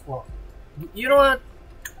kita harus you know what?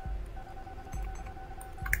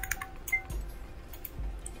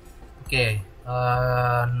 Oke,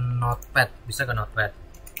 notepad, bisa ke notepad?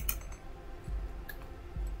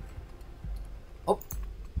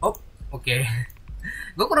 Oke.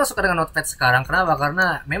 Gue kurang suka dengan notepad sekarang. Kenapa?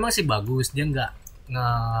 Karena memang sih bagus, dia nggak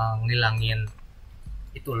ngilangin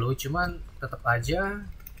itu loh, cuman tetap aja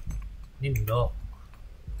ini dock.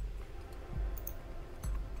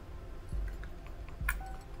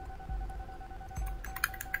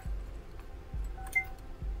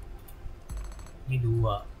 Ini 2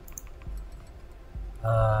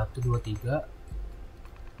 itu 2, 3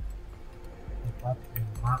 4,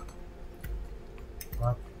 5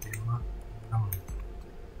 4, 5, 6.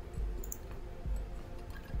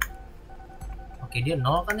 Oke, dia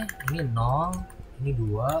 0 kan ya? Ini 0, ini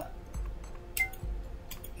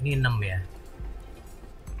 2, ini 6 ya.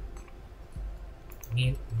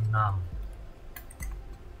 Ini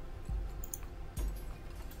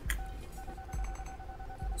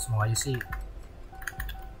 6. Semua aja sih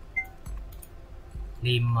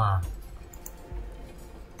 5.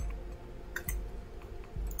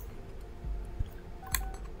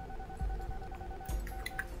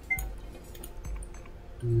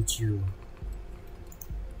 7.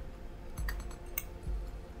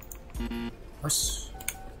 Terus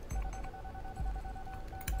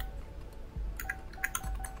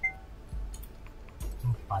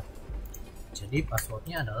 4. Jadi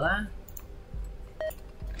passwordnya adalah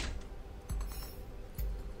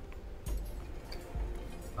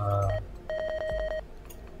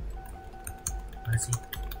mana sih?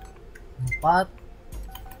 4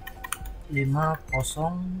 5 0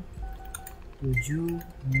 7 6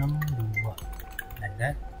 2, like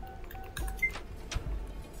that.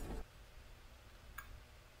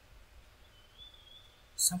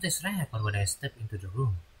 Something strange happened when I stepped into the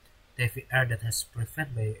room. The heavy air that has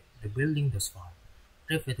prevailed by the building thus far,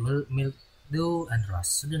 dripped with mildew and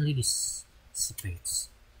rust, suddenly dissipates.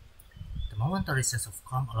 The momentary sense of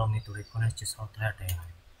calm allowed me to recognize just how tired I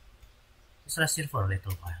am. Just rest here for a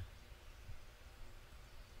little while.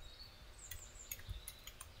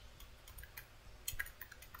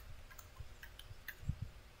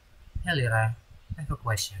 Hey Lyra, I have a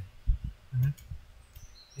question.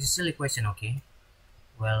 It's a silly question, okay?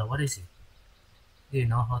 Well, what is it? Do you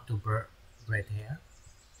know how to braid hair?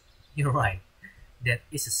 You're right. That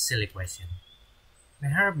is a silly question. My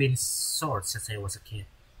hair has been short since I was a kid,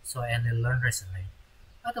 so I only learned recently.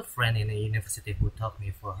 I had a friend in a university who taught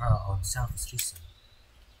me for her own selfish reason.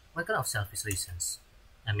 What kind of selfish reasons?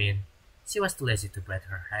 I mean, she was too lazy to braid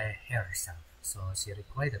her hair herself, so she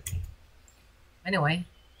required me. Anyway,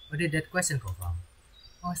 where did that question come from?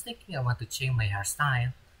 I was thinking I want to change my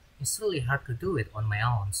hairstyle. It's really hard to do it on my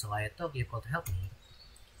own, so I thought you could help me.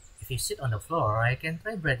 If you sit on the floor, I can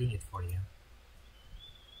try braiding it for you.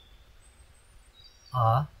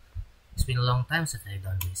 It's been a long time since I've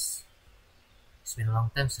done this. It's been a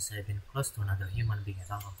long time since I've been close to another human being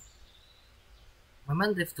at all. My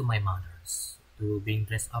mind drifted to my mother's, to being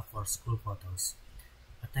dressed up for school photos,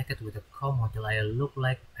 attacked with a comb until I look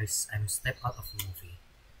like I'm stepped out of a movie.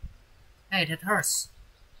 Hey, that hurts.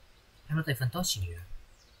 I'm not even touching you.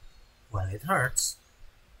 Well, it hurts.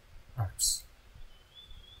 Hurts.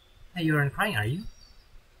 Hey, you aren't crying, are you?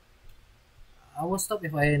 I will stop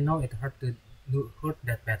if I know it hurt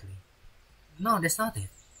that badly. No, that's not it.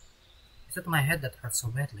 It's not my head that hurts so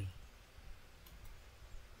badly.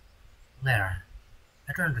 Lara,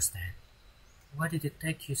 I don't understand. Why did it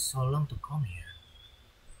take you so long to come here?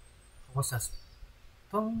 I was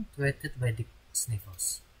punctuated by deep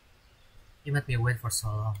sniffles. You made me wait for so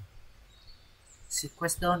long. She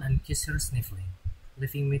quest down and kissed her, sniffling,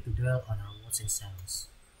 leaving me to dwell on her words in silence.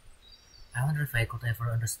 I wonder if I could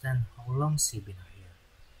ever understand how long she's been here.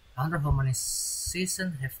 I wonder how many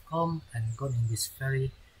seasons have come and gone in this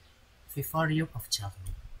very vivarium of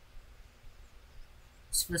childhood.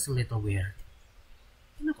 This feels a little weird.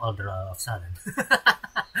 You look older all of a sudden.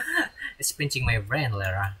 It's pinching my brain,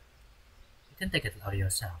 Lara. You can take it out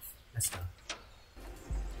yourself. Let's go.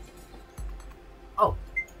 Oh,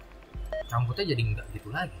 rambutnya jadi nggak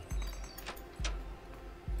gitu lagi.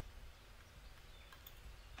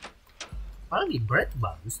 Padahal di braid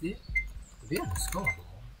bagus dia. Tapi honest, gue nggak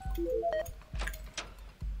bohong.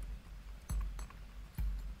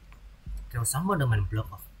 There was some abandoned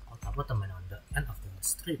block of old apartment on the end of the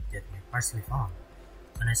street that my parents live on,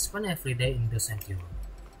 and I spend every day in those empty rooms.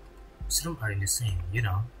 These rooms are in the same, you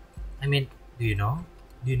know. I mean, do you know?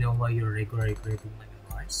 Do you know why you're regurgitating my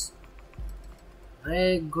memories?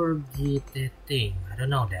 Regurgitating, I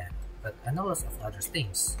don't know that, but I know lots of other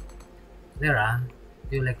things. Vera,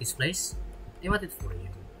 do you like this place? I bought it for you.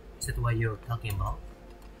 Is that what you're talking about?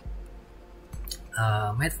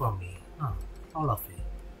 Made for me. Oh, how lovely.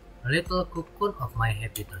 A little cocoon of my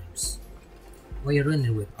happy times. Why you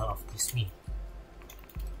running with all of this meat?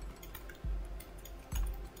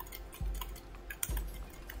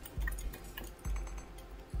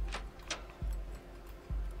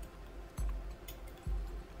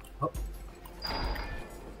 Oh.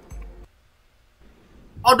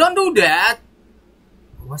 Oh, don't do that!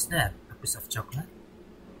 What's that? A piece of chocolate?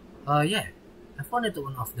 Yeah. I found it in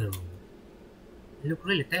one of the room. It looked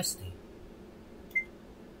really tasty.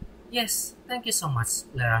 Yes, thank you so much,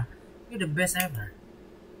 Lara. You're the best ever.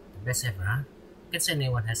 The best ever, huh? Can't say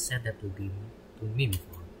anyone has said that to me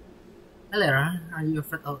before. Hey, Lara, are you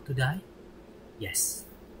afraid to die? Yes,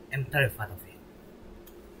 I'm terrified of it.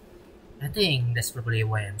 I think that's probably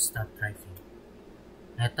why I'm stuck driving.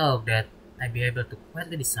 I thought that I'd be able to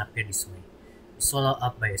quietly disappear this way, be swallowed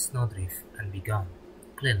up by a snowdrift and be gone,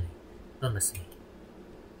 cleanly, thoughtlessly.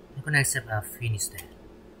 I couldn't accept a finish there.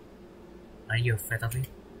 Are you afraid of it?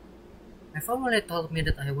 My family told me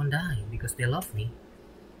that I won't die because they love me.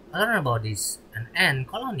 I learned about this. An ant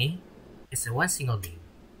colony is a one single being.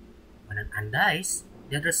 When an ant dies,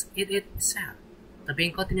 the others eat it itself. The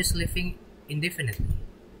being continues living indefinitely.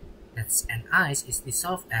 That's an ice is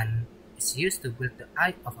dissolved and is used to build the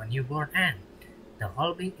eye of a newborn ant. The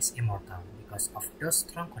whole being is immortal because of those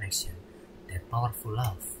strong connection, that powerful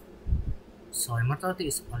love. So immortality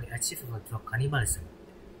is only achievable through cannibalism.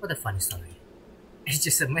 What a funny story. It's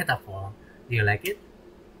just a metaphor. Do you like it?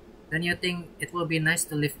 Don't you think it will be nice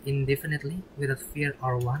to live indefinitely without fear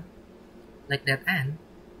or want? Like that ant,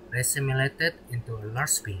 assimilated into a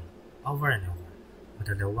large being, over and over,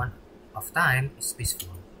 until the one of time is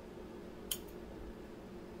peaceful.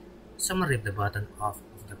 Someone ripped the button off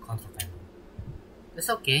of the control panel. It's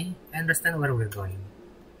okay, I understand where we're going.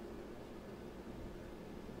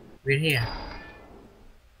 We're here.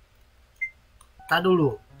 Tak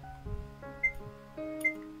dulu.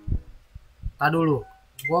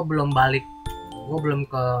 Gue belum balik. Gue belum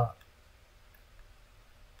ke...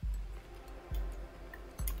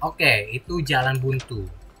 Oke, itu jalan buntu.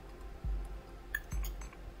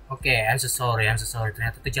 Oke, I'm so sorry.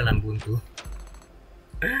 Ternyata itu jalan buntu.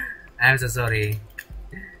 I'm so sorry.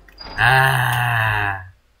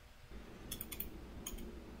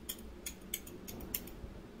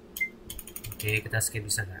 Oke, kita skip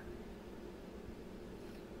bisa gak?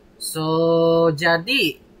 So,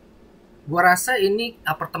 jadi gua rasa ini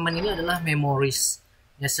apartemen ini adalah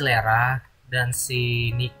memoriesnya si Lera, dan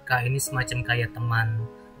si Nika ini semacam kayak teman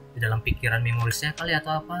di dalam pikiran memoriesnya kali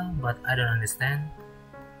atau apa, but I don't understand.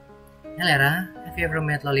 Hey Lera, have you ever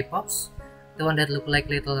met lollipops? The one that look like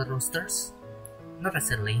little roosters? Not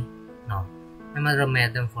recently, no. My mother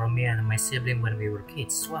made them for me and my sibling when we were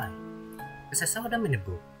kids. Why? Because I saw them in the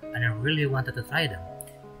book and I really wanted to try them,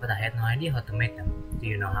 but I had no idea how to make them. Do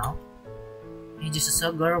you know how? You just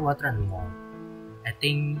sugar, water, and more. I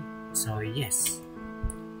think so. Yes.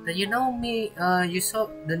 Then you know me. You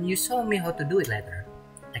saw me how to do it later.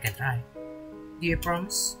 I can try. Do you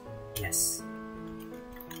promise? Yes.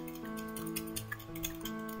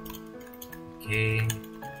 Okay.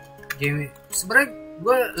 Game. Sebenarnya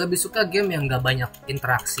gue lebih suka game yang gak banyak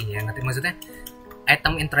interaksinya. Ngerti maksudnya?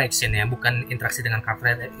 Item interaction ya, bukan interaksi dengan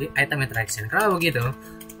karakter. Item interaction. Kenapa begitu?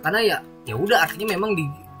 Karena ya udah, artinya memang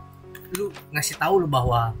lu ngasih tahu lu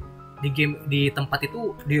bahwa di game, di tempat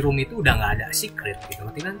itu, di room itu udah nggak ada secret gitu,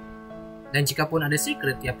 ngerti kan? Dan jika pun ada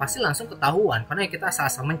secret ya pasti langsung ketahuan karena kita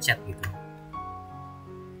asal-asal mencet gitu.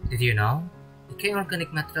 Did you know? Decaying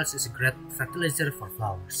organic materials is a great fertilizer for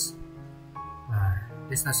flowers.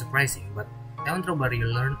 It's not surprising, but down through where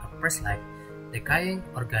you learn a phrase like decaying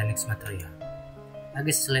organic material. I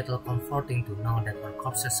guess it's a little comforting to know that our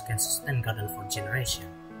corpses can sustain garden for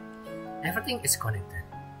generations. Everything is connected.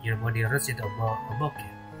 Your body roots into a bouquet,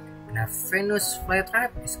 and a Venus flytrap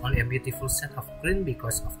is only a beautiful set of green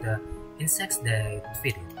because of the insects that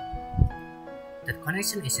feed it. That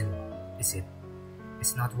connection isn't wrong, is it?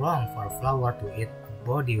 It's not wrong for a flower to eat a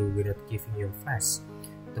body without giving you flesh.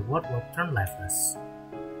 The world will turn lifeless.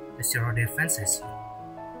 That's your defense, I see.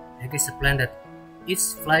 I guess a plant that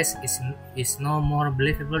eats flies is no more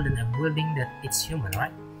believable than a building that eats human,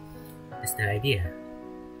 right? That's the idea.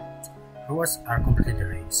 Her words are completely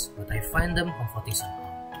deranged, but I find them comforting somehow.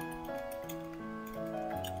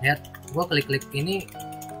 Lihat, gua klik-klik ini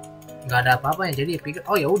nggak ada apa-apa ya, jadi pikir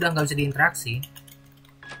oh ya udah nggak bisa diinteraksi.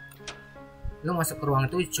 Lu masuk ke ruang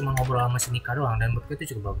itu cuma ngobrol sama si Nika doang, dan menurut gue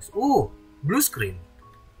itu cukup bagus. Blue screen.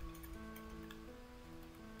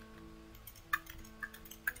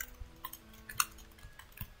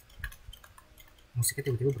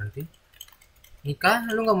 Musiknya tiba-tiba berhenti. Nika,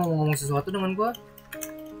 lu nggak mau ngomong sesuatu dengan gua?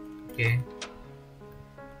 Oke.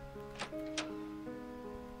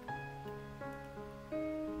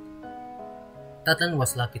 Tatan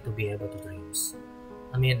was lucky to be able to dreams.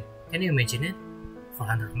 I mean, can you imagine it?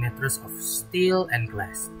 400 meters of steel and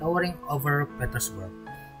glass towering over Petersburg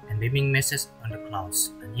and beaming messes on the clouds,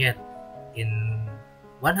 and yet in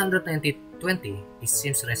 190-20 it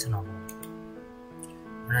seems reasonable.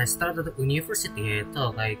 When I started at university, I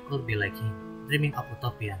thought I could be like him, dreaming of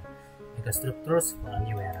utopia, because structures for a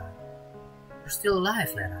new era. You're still alive,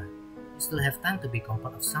 Lara. You still have time to become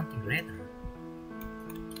part of something greater.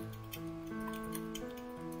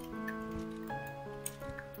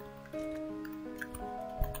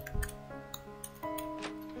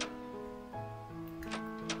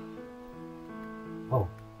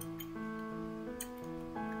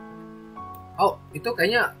 Oh, itu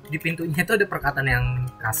kayaknya di pintunya itu ada perkataan yang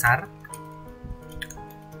kasar.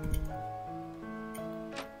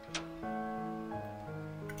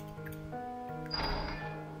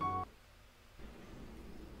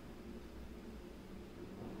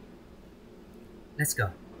 Let's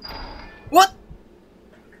go. What?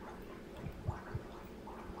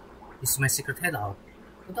 Is my secret hideout?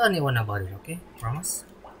 Don't tell anyone about it, okay? Promise?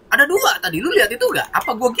 Ada 2 tadi, lu lihat itu gak?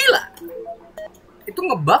 Apa gua gila? Itu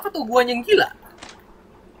ngebug atau gua yang gila?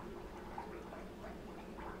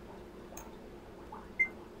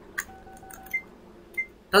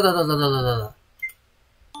 Tuh.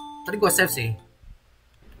 Tadi gua save sih.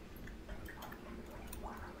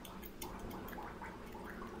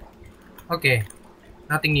 Oke.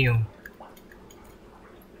 Nothing new.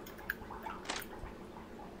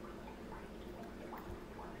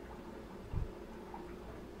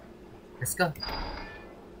 Let's go.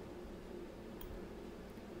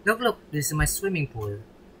 Look, this is my swimming pool.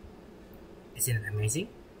 Isn't it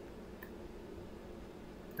amazing?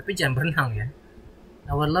 Tapi jangan berenang ya.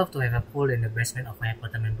 I would love to have a pool in the basement of my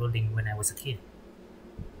apartment building when I was a kid.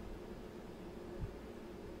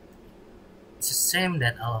 It's a shame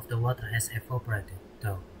that all of the water has evaporated,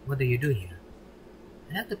 though. What do you do here?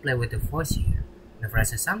 I have to play with the voice here. Whenever I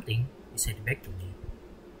say something, you say it back to me.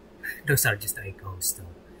 Those are just echoes,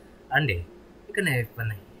 though, aren't they? You can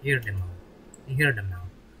even hear them now.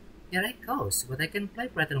 They're echoes, but I can play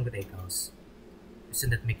pattern with echoes. Doesn't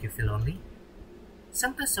that make you feel lonely?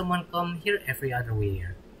 Sometimes someone comes here every other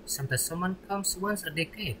year. Sometimes someone comes once a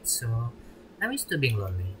decade, so I'm used to being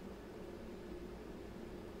lonely.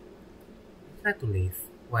 I try to leave.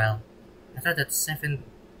 Well, I tried that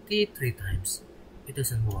 73 times. It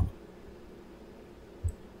doesn't work.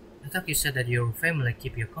 I thought you said that your family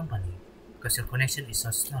keep you company because your connection is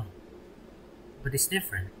so strong. But it's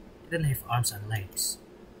different. You don't have arms and legs.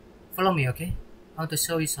 Follow me, okay? I want to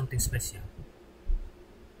show you something special.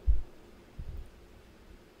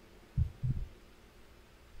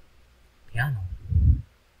 Piano.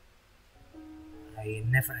 I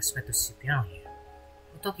never expect to see piano here.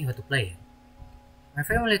 Who taught you how to play it? My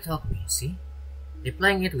family taught me, see? They're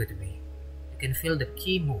playing it with me. I can feel the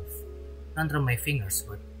key move, not through my fingers,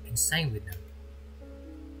 but in sync with them.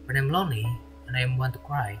 When I'm lonely, and I want to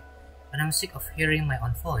cry, when I'm sick of hearing my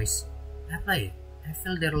own voice, I play it. I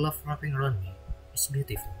feel their love wrapping around me. It's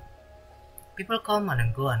beautiful. People come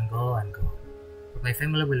and go and go and go, but my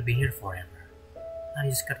family will be here forever. Are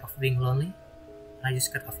you scared of being lonely? Are you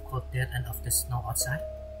scared of cold death and of the snow outside?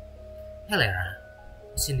 Hey Lara,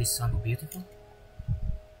 isn't this sound beautiful?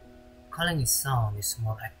 Calling it sound is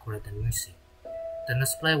more accurate than music. The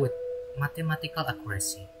notes play with mathematical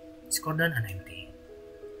accuracy, discordant and empty.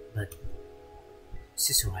 But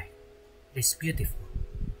she's right. It is beautiful.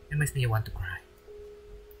 It makes me want to cry.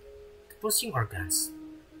 The pulsing organs,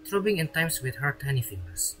 throbbing in times with her tiny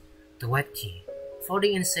fingers. The white key,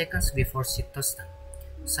 folding in seconds before she touched them.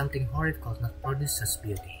 Something horrid could not produce such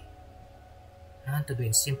beauty. I want to be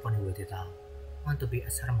in symphony with it all. I want to be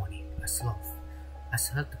as harmonic, as love, as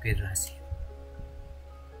held together as it.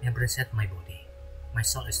 Never set my body. My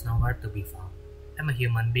soul is nowhere to be found. I'm a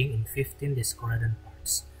human being in 15 discordant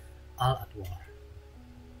parts, all at war.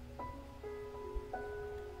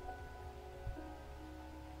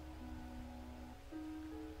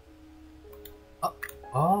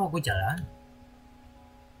 Oh, gue jalan.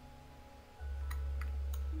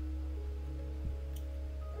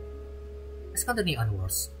 Let's continue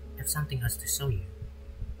onwards. I have something else to show you.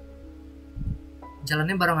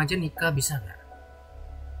 Jalannya bareng aja Nika bisa nggak?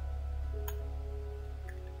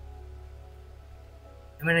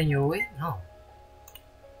 Am I in your way? No.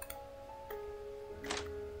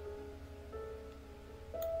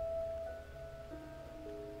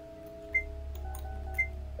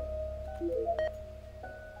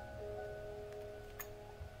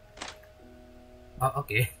 Oh,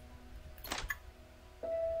 okay.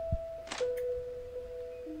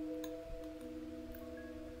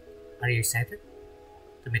 Are you excited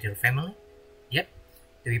to meet your family? Yep,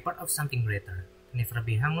 to be part of something greater. Never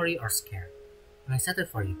be hungry or scared. I'm excited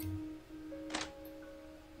for you too.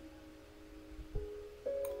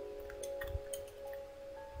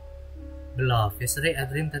 Beloved, yesterday I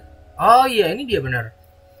dreamed that... Oh iya, ini dia benar.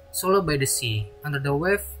 Solo by the sea, under the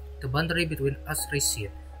wave, the boundary between us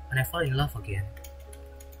receded, and I fall in love again.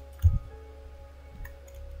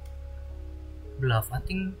 Beloved, I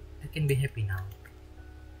think I can be happy now.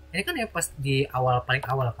 Ini kan ya pas di awal, paling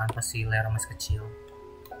awal kan, pas si Lara masih kecil.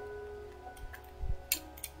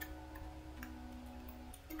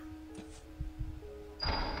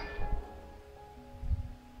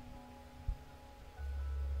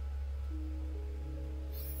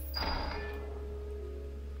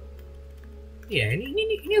 Iya,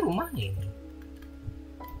 ini rumahnya ini.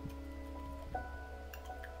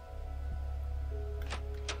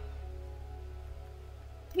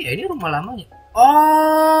 Iya, ini rumah lamanya.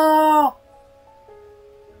 Oh,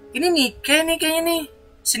 ini Nike nih kayaknya nih,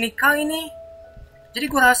 si Nika ini. Jadi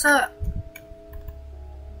gue rasa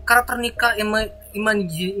karakter Nika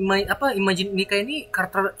imajin Nika ini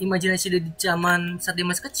karakter imajinasi dari zaman saat dia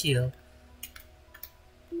masih kecil.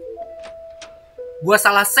 Gua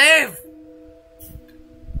salah save.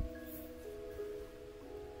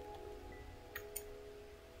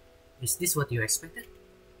 Is this what you expected?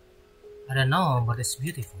 I don't know, but it's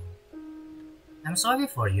beautiful. I'm sorry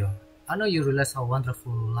for you. I know you realize how wonderful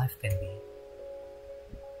life can be.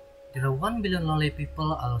 There are 1 billion lonely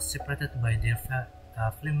people all separated by their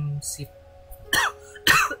flimsy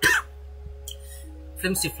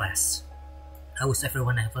flesh. I wish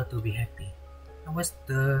everyone able to be happy. I wish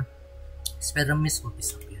the spider mist would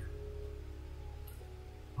disappear.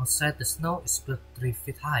 Outside the snow is built 3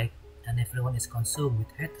 feet high and everyone is consumed with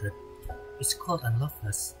hatred. It's cold and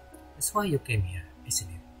loveless. That's why you came here, isn't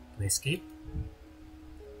it? To escape?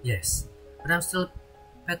 Yes, but I'm still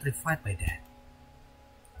petrified by that.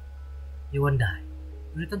 You won't die.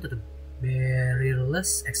 You return to the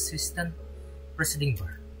barrierless existence preceding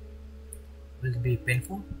birth. Will it be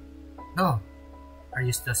painful? No. Are you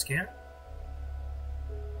still scared?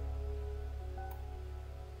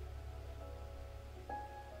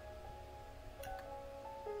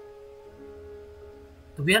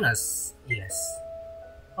 To be honest, yes.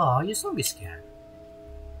 Oh, you shouldn't be scared.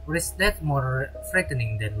 Or is that more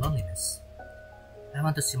frightening than loneliness? I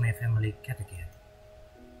want to see my family cat again.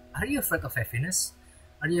 Are you afraid of happiness?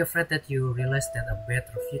 Are you afraid that you realize that a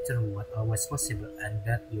better future was always possible and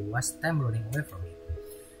that you waste time running away from it?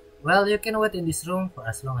 Well, you can wait in this room for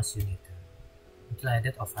as long as you need to. Until I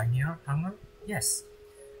die of hunger? Yes.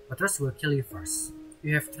 But thirst will kill you first.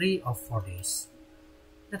 You have 3 or 4 days.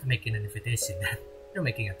 Not making an invitation, you're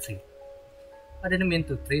making a treat. I didn't mean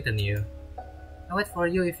to threaten you. I'll wait for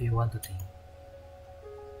you if you want to think.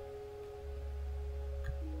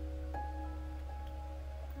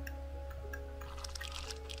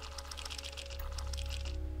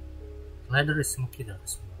 Leather is smoky dark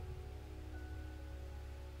as well.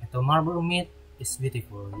 And the marble meat is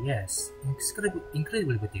beautiful, yes,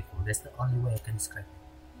 incredibly beautiful. That's the only way I can describe it.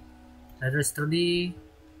 Leather is sturdy.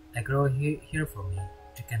 I grow here for me.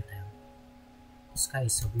 I can tell. The sky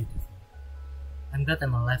is so beautiful. I'm glad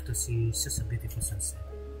I'm alive to see such a beautiful sunset.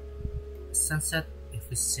 A sunset if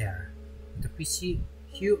we share, with the peachy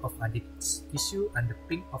hue of addict's tissue and the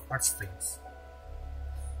pink of heartstrings.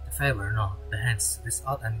 The fiber, no, the hands reach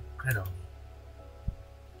out and cradle me.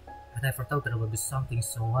 I never thought there would be something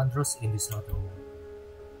so wondrous in this outer world.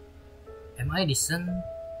 Am I the sun?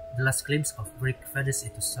 The last glimpse of brick feathers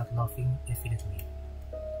into soft loving infinite me.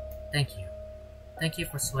 Thank you. Thank you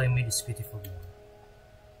for showing me this beautiful world.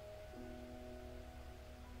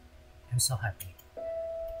 I'm so happy.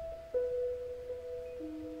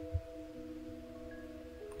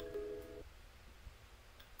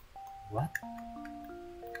 What?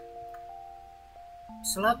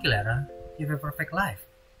 So lucky, Lara. You have a perfect life.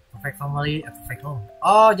 Perfect family, a perfect home.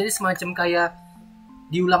 Oh, jadi semacam kayak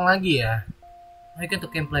diulang lagi ya. Are you going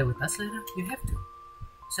to come play with us, Lara? You have to.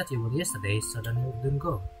 Said you would yesterday, so don't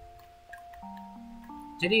go.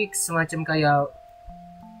 Jadi semacam kayak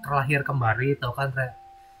terlahir kembali, tau kan,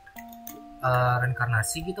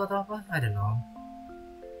 reinkarnasi gitu atau apa? I don't know.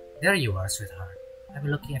 There you are, sweetheart. I've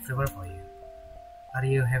been looking everywhere for you. Are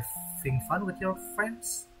you having fun with your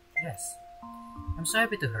friends? Yes. I'm so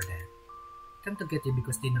happy to hear that. Come to get you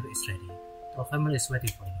because dinner is ready. Our family is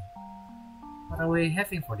waiting for you. What are we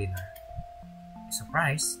having for dinner? A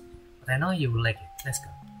surprise, but I know you will like it. Let's go.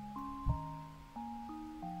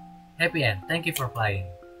 Happy end. Thank you for playing.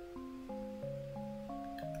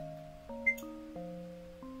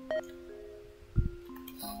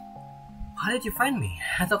 How did you find me?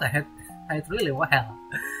 I thought I had really well.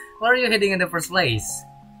 Where are you heading in the first place?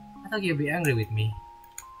 I thought you'd be angry with me.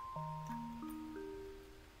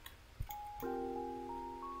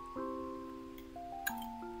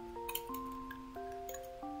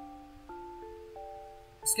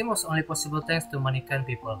 This game was only possible thanks to many kind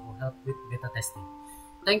people who helped with beta testing.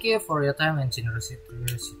 Thank you for your time and generosity.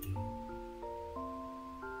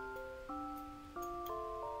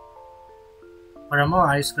 Furthermore,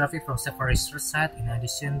 I use graphic from several research sites in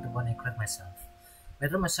addition to one I created myself.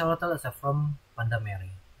 Bedroom Masyarakat is from Panda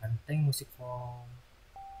Mary. And thank music for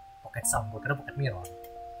Pocket Sound. Gue kira Pocket Mirror.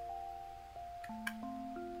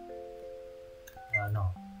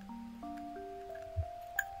 No.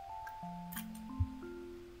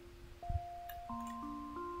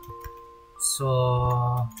 So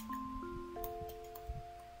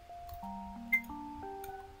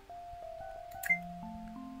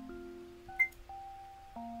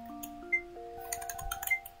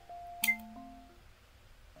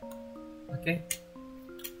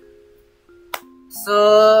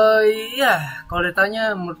kalau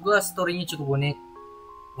ditanya, menurut gue story-nya cukup unik,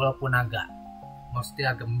 walaupun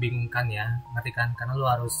maksudnya agak membingungkan ya, ngerti kan, karena lu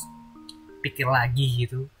harus pikir lagi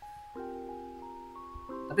gitu.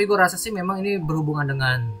 Tapi gue rasa sih memang ini berhubungan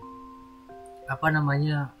dengan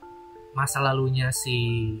masa lalunya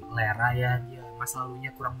si Lera ya. Dia masa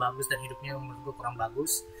lalunya kurang bagus dan hidupnya menurut gue kurang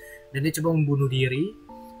bagus, dan dia coba membunuh diri.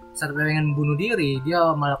 Saat pengen bunuh diri, dia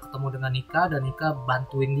malah ketemu dengan Nika, dan Nika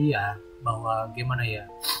bantuin dia bahwa gimana ya,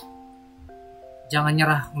 jangan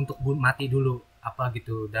nyerah untuk mati dulu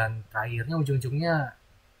gitu. Dan terakhirnya ujung-ujungnya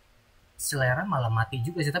Selera malah mati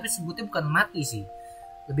juga sih, tapi sebutnya bukan mati sih,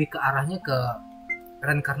 lebih ke arahnya ke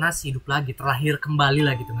reinkarnasi, hidup lagi, terlahir kembali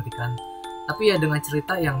lah gitu, ngerti kan. Tapi ya dengan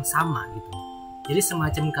cerita yang sama gitu, jadi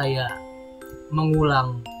semacam kayak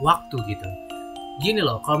mengulang waktu gitu. Gini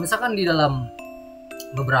loh, kalau misalkan di dalam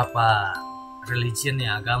beberapa religion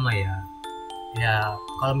ya, agama ya,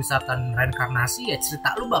 kalau misalkan reinkarnasi ya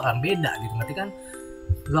cerita lu bakal beda gitu, ngerti kan,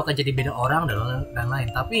 lu akan jadi beda orang dan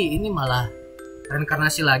lain. Tapi ini malah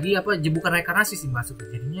reinkarnasi lagi, bukan reinkarnasi sih maksudnya,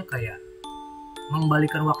 jadinya kayak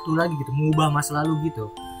mengembalikan waktu lagi gitu, mengubah masa lalu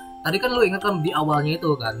gitu. Tadi kan lu ingat kan di awalnya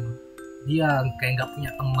itu kan, dia kayak nggak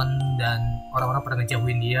punya teman dan orang-orang pada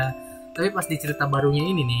ngejauhin dia. Tapi pas di cerita barunya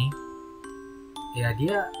ini nih, ya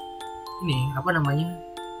dia ini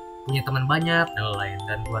punya teman banyak dan lain.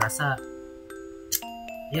 Dan gua rasa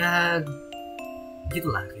ya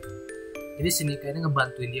gitulah gitu. Jadi sini kayaknya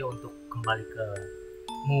ngebantuin dia untuk kembali ke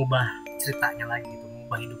mengubah ceritanya lagi gitu,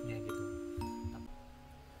 mengubah hidupnya gitu.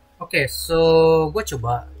 Oke, so gue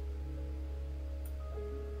coba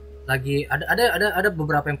lagi, ada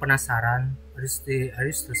beberapa yang penasaran. Are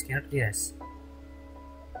you still scared? Yes.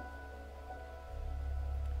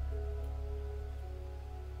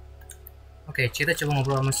 Oke, kita coba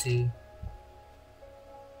ngobrol sama si.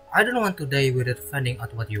 I don't want to die without finding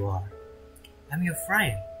out what you are. I'm your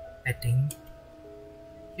friend, I think.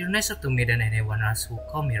 You're nicer to me than anyone else who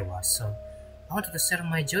come here was, so I wanted to share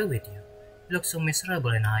my joy with you. You look so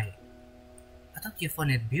miserable and I thought you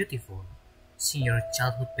found it beautiful. Seeing your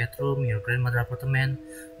childhood bedroom, your grandmother's apartment,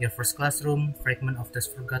 your first classroom, fragment of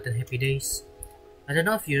those forgotten happy days. I don't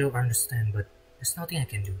know if you understand, but there's nothing I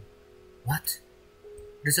can do. What?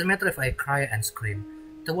 Doesn't matter if I cry and scream.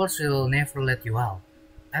 The world will never let you out.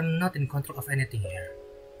 I'm not in control of anything here.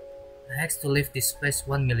 I asked to leave this place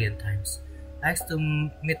 1,000,000 times. I asked to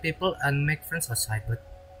meet people and make friends outside, but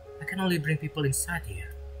I can only bring people inside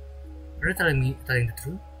here. Are you telling the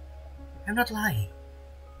truth? I'm not lying.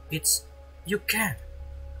 You can.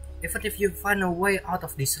 Even if you find a way out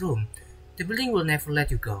of this room, the building will never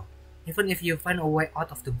let you go. Even if you find a way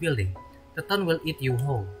out of the building, the town will eat you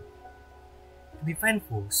whole. To be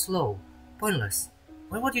painful, slow, pointless.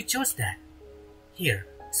 Why would you choose that? Here,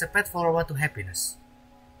 it's a path forward to happiness.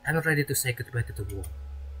 I'm not ready to say goodbye to the world.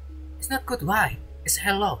 It's not goodbye. It's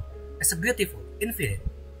hello. It's a beautiful, infinite.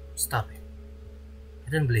 Stop it.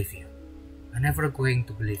 I don't believe you. I'm never going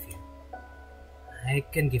to believe you. I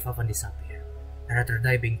can give up on this up here. I'd rather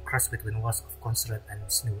die being crushed between walls of concert and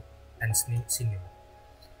singing. And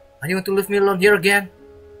you want to leave me alone here again?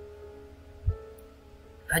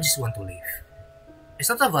 I just want to leave. It's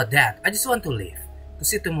not about that. I just want to leave. To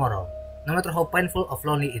see tomorrow, no matter how painful or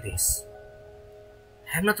lonely it is.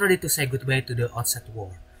 I'm not ready to say goodbye to the outside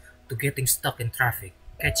world, to getting stuck in traffic,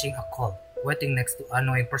 catching a call, waiting next to an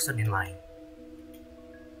annoying person in line.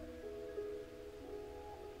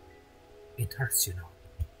 It hurts, you know.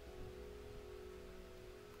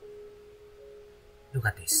 Look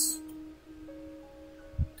at this.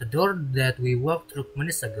 The door that we walked through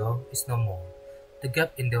minutes ago is no more. The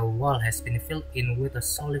gap in the wall has been filled in with a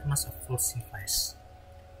solid mass of floating flesh.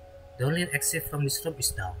 The only exit from this room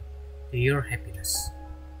is down, to your happiness.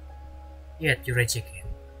 Yet you reject it.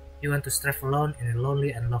 You want to strive alone in a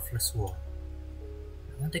lonely and loveless world.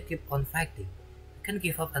 I want to keep on fighting. I can't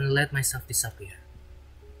give up and let myself disappear.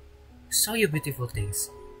 I saw you beautiful things,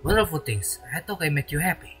 wonderful things. I thought I make you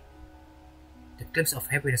happy. The glimpse of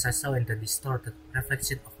happiness I saw in the distorted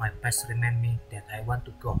reflection of my past remind me that I want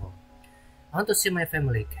to go home. I want to see my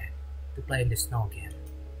family again, to play in the snow again.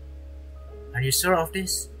 Are you sure of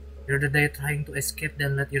this? You're the day trying to escape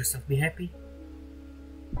then let yourself be happy?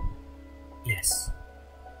 Yes.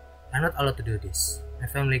 I'm not allowed to do this. My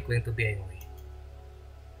family is going to be angry.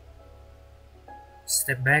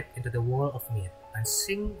 Step back into the wall of meat and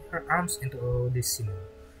sink her arms into the cement,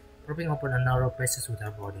 propping open a narrow passage with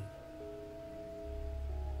her body.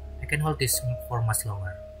 I can hold this for much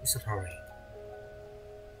longer. You should hurry.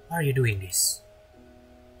 Why are you doing this?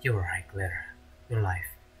 You're right, Clara. Your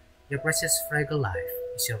life, your precious fragile life,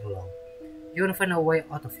 is your alone. You want to find a way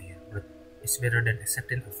out of here, but it's better than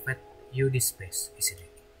accepting a fate you despise, isn't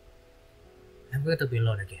it? I'm going to be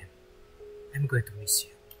alone again. I'm going to miss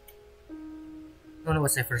you. No one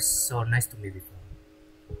was ever so nice to me before.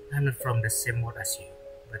 I'm not from the same world as you,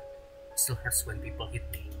 but it still hurts when people hit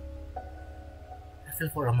me. I feel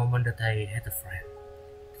for a moment that I had a friend,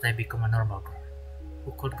 that I become a normal girl,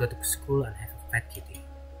 who could go to school and have a pet kitty.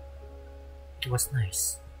 It was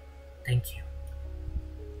nice. Thank you.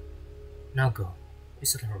 Now go. You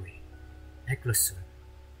should hurry. I close soon.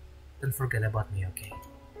 Don't forget about me, okay?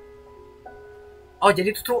 Oh,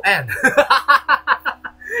 jadi itu true end.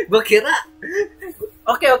 Gue kira.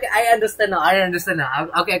 Oke, I understand now.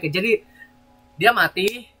 Oke, jadi dia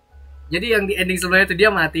mati. Jadi yang di ending sebelumnya itu dia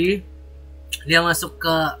mati. Dia masuk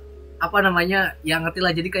ke apa namanya? Yang ngerti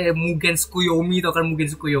lah. Jadi kayak Mugen Tsukuyomi, tau kan Mugen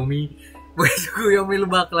Tsukuyomi? Mugen Tsukuyomi lu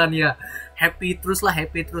bakalan ya happy terus lah,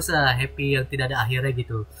 happy yang tidak ada akhirnya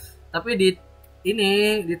gitu. Tapi di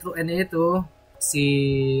true endnya itu si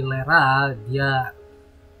Lera dia,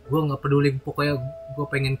 gue nggak peduli, pokoknya gue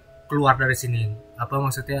pengen keluar dari sini. Apa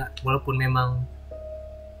maksudnya, walaupun memang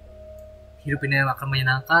hidup ini akan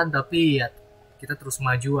menyenangkan, tapi ya kita terus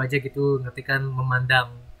maju aja gitu, ngerti kan,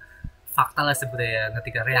 memandang fakta lah sebenarnya, ngerti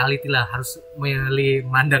kan, reality lah, harus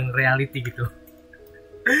memandang reality gitu.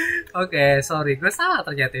 Oke, sorry, gue salah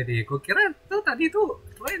ternyata ini. Gue kira tuh tadi tuh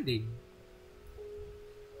trending.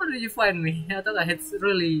 How did you find me? I thought I had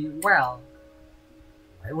really well.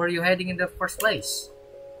 Why were you heading in the first place?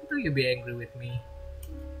 Do you be angry with me?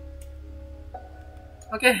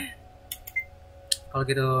 Oke. Kalau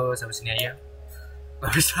gitu sampai sini aja.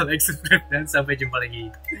 Gak bisa like, subscribe, dan sampai jumpa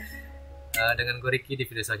lagi dengan gue Ricky di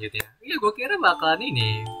video selanjutnya. Iya, gue kira bakalan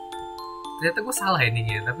ini. Ternyata gue salah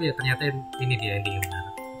endingnya, tapi ya ternyata ini dia ending yang benar.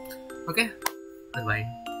 Oke,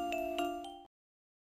 bye-bye.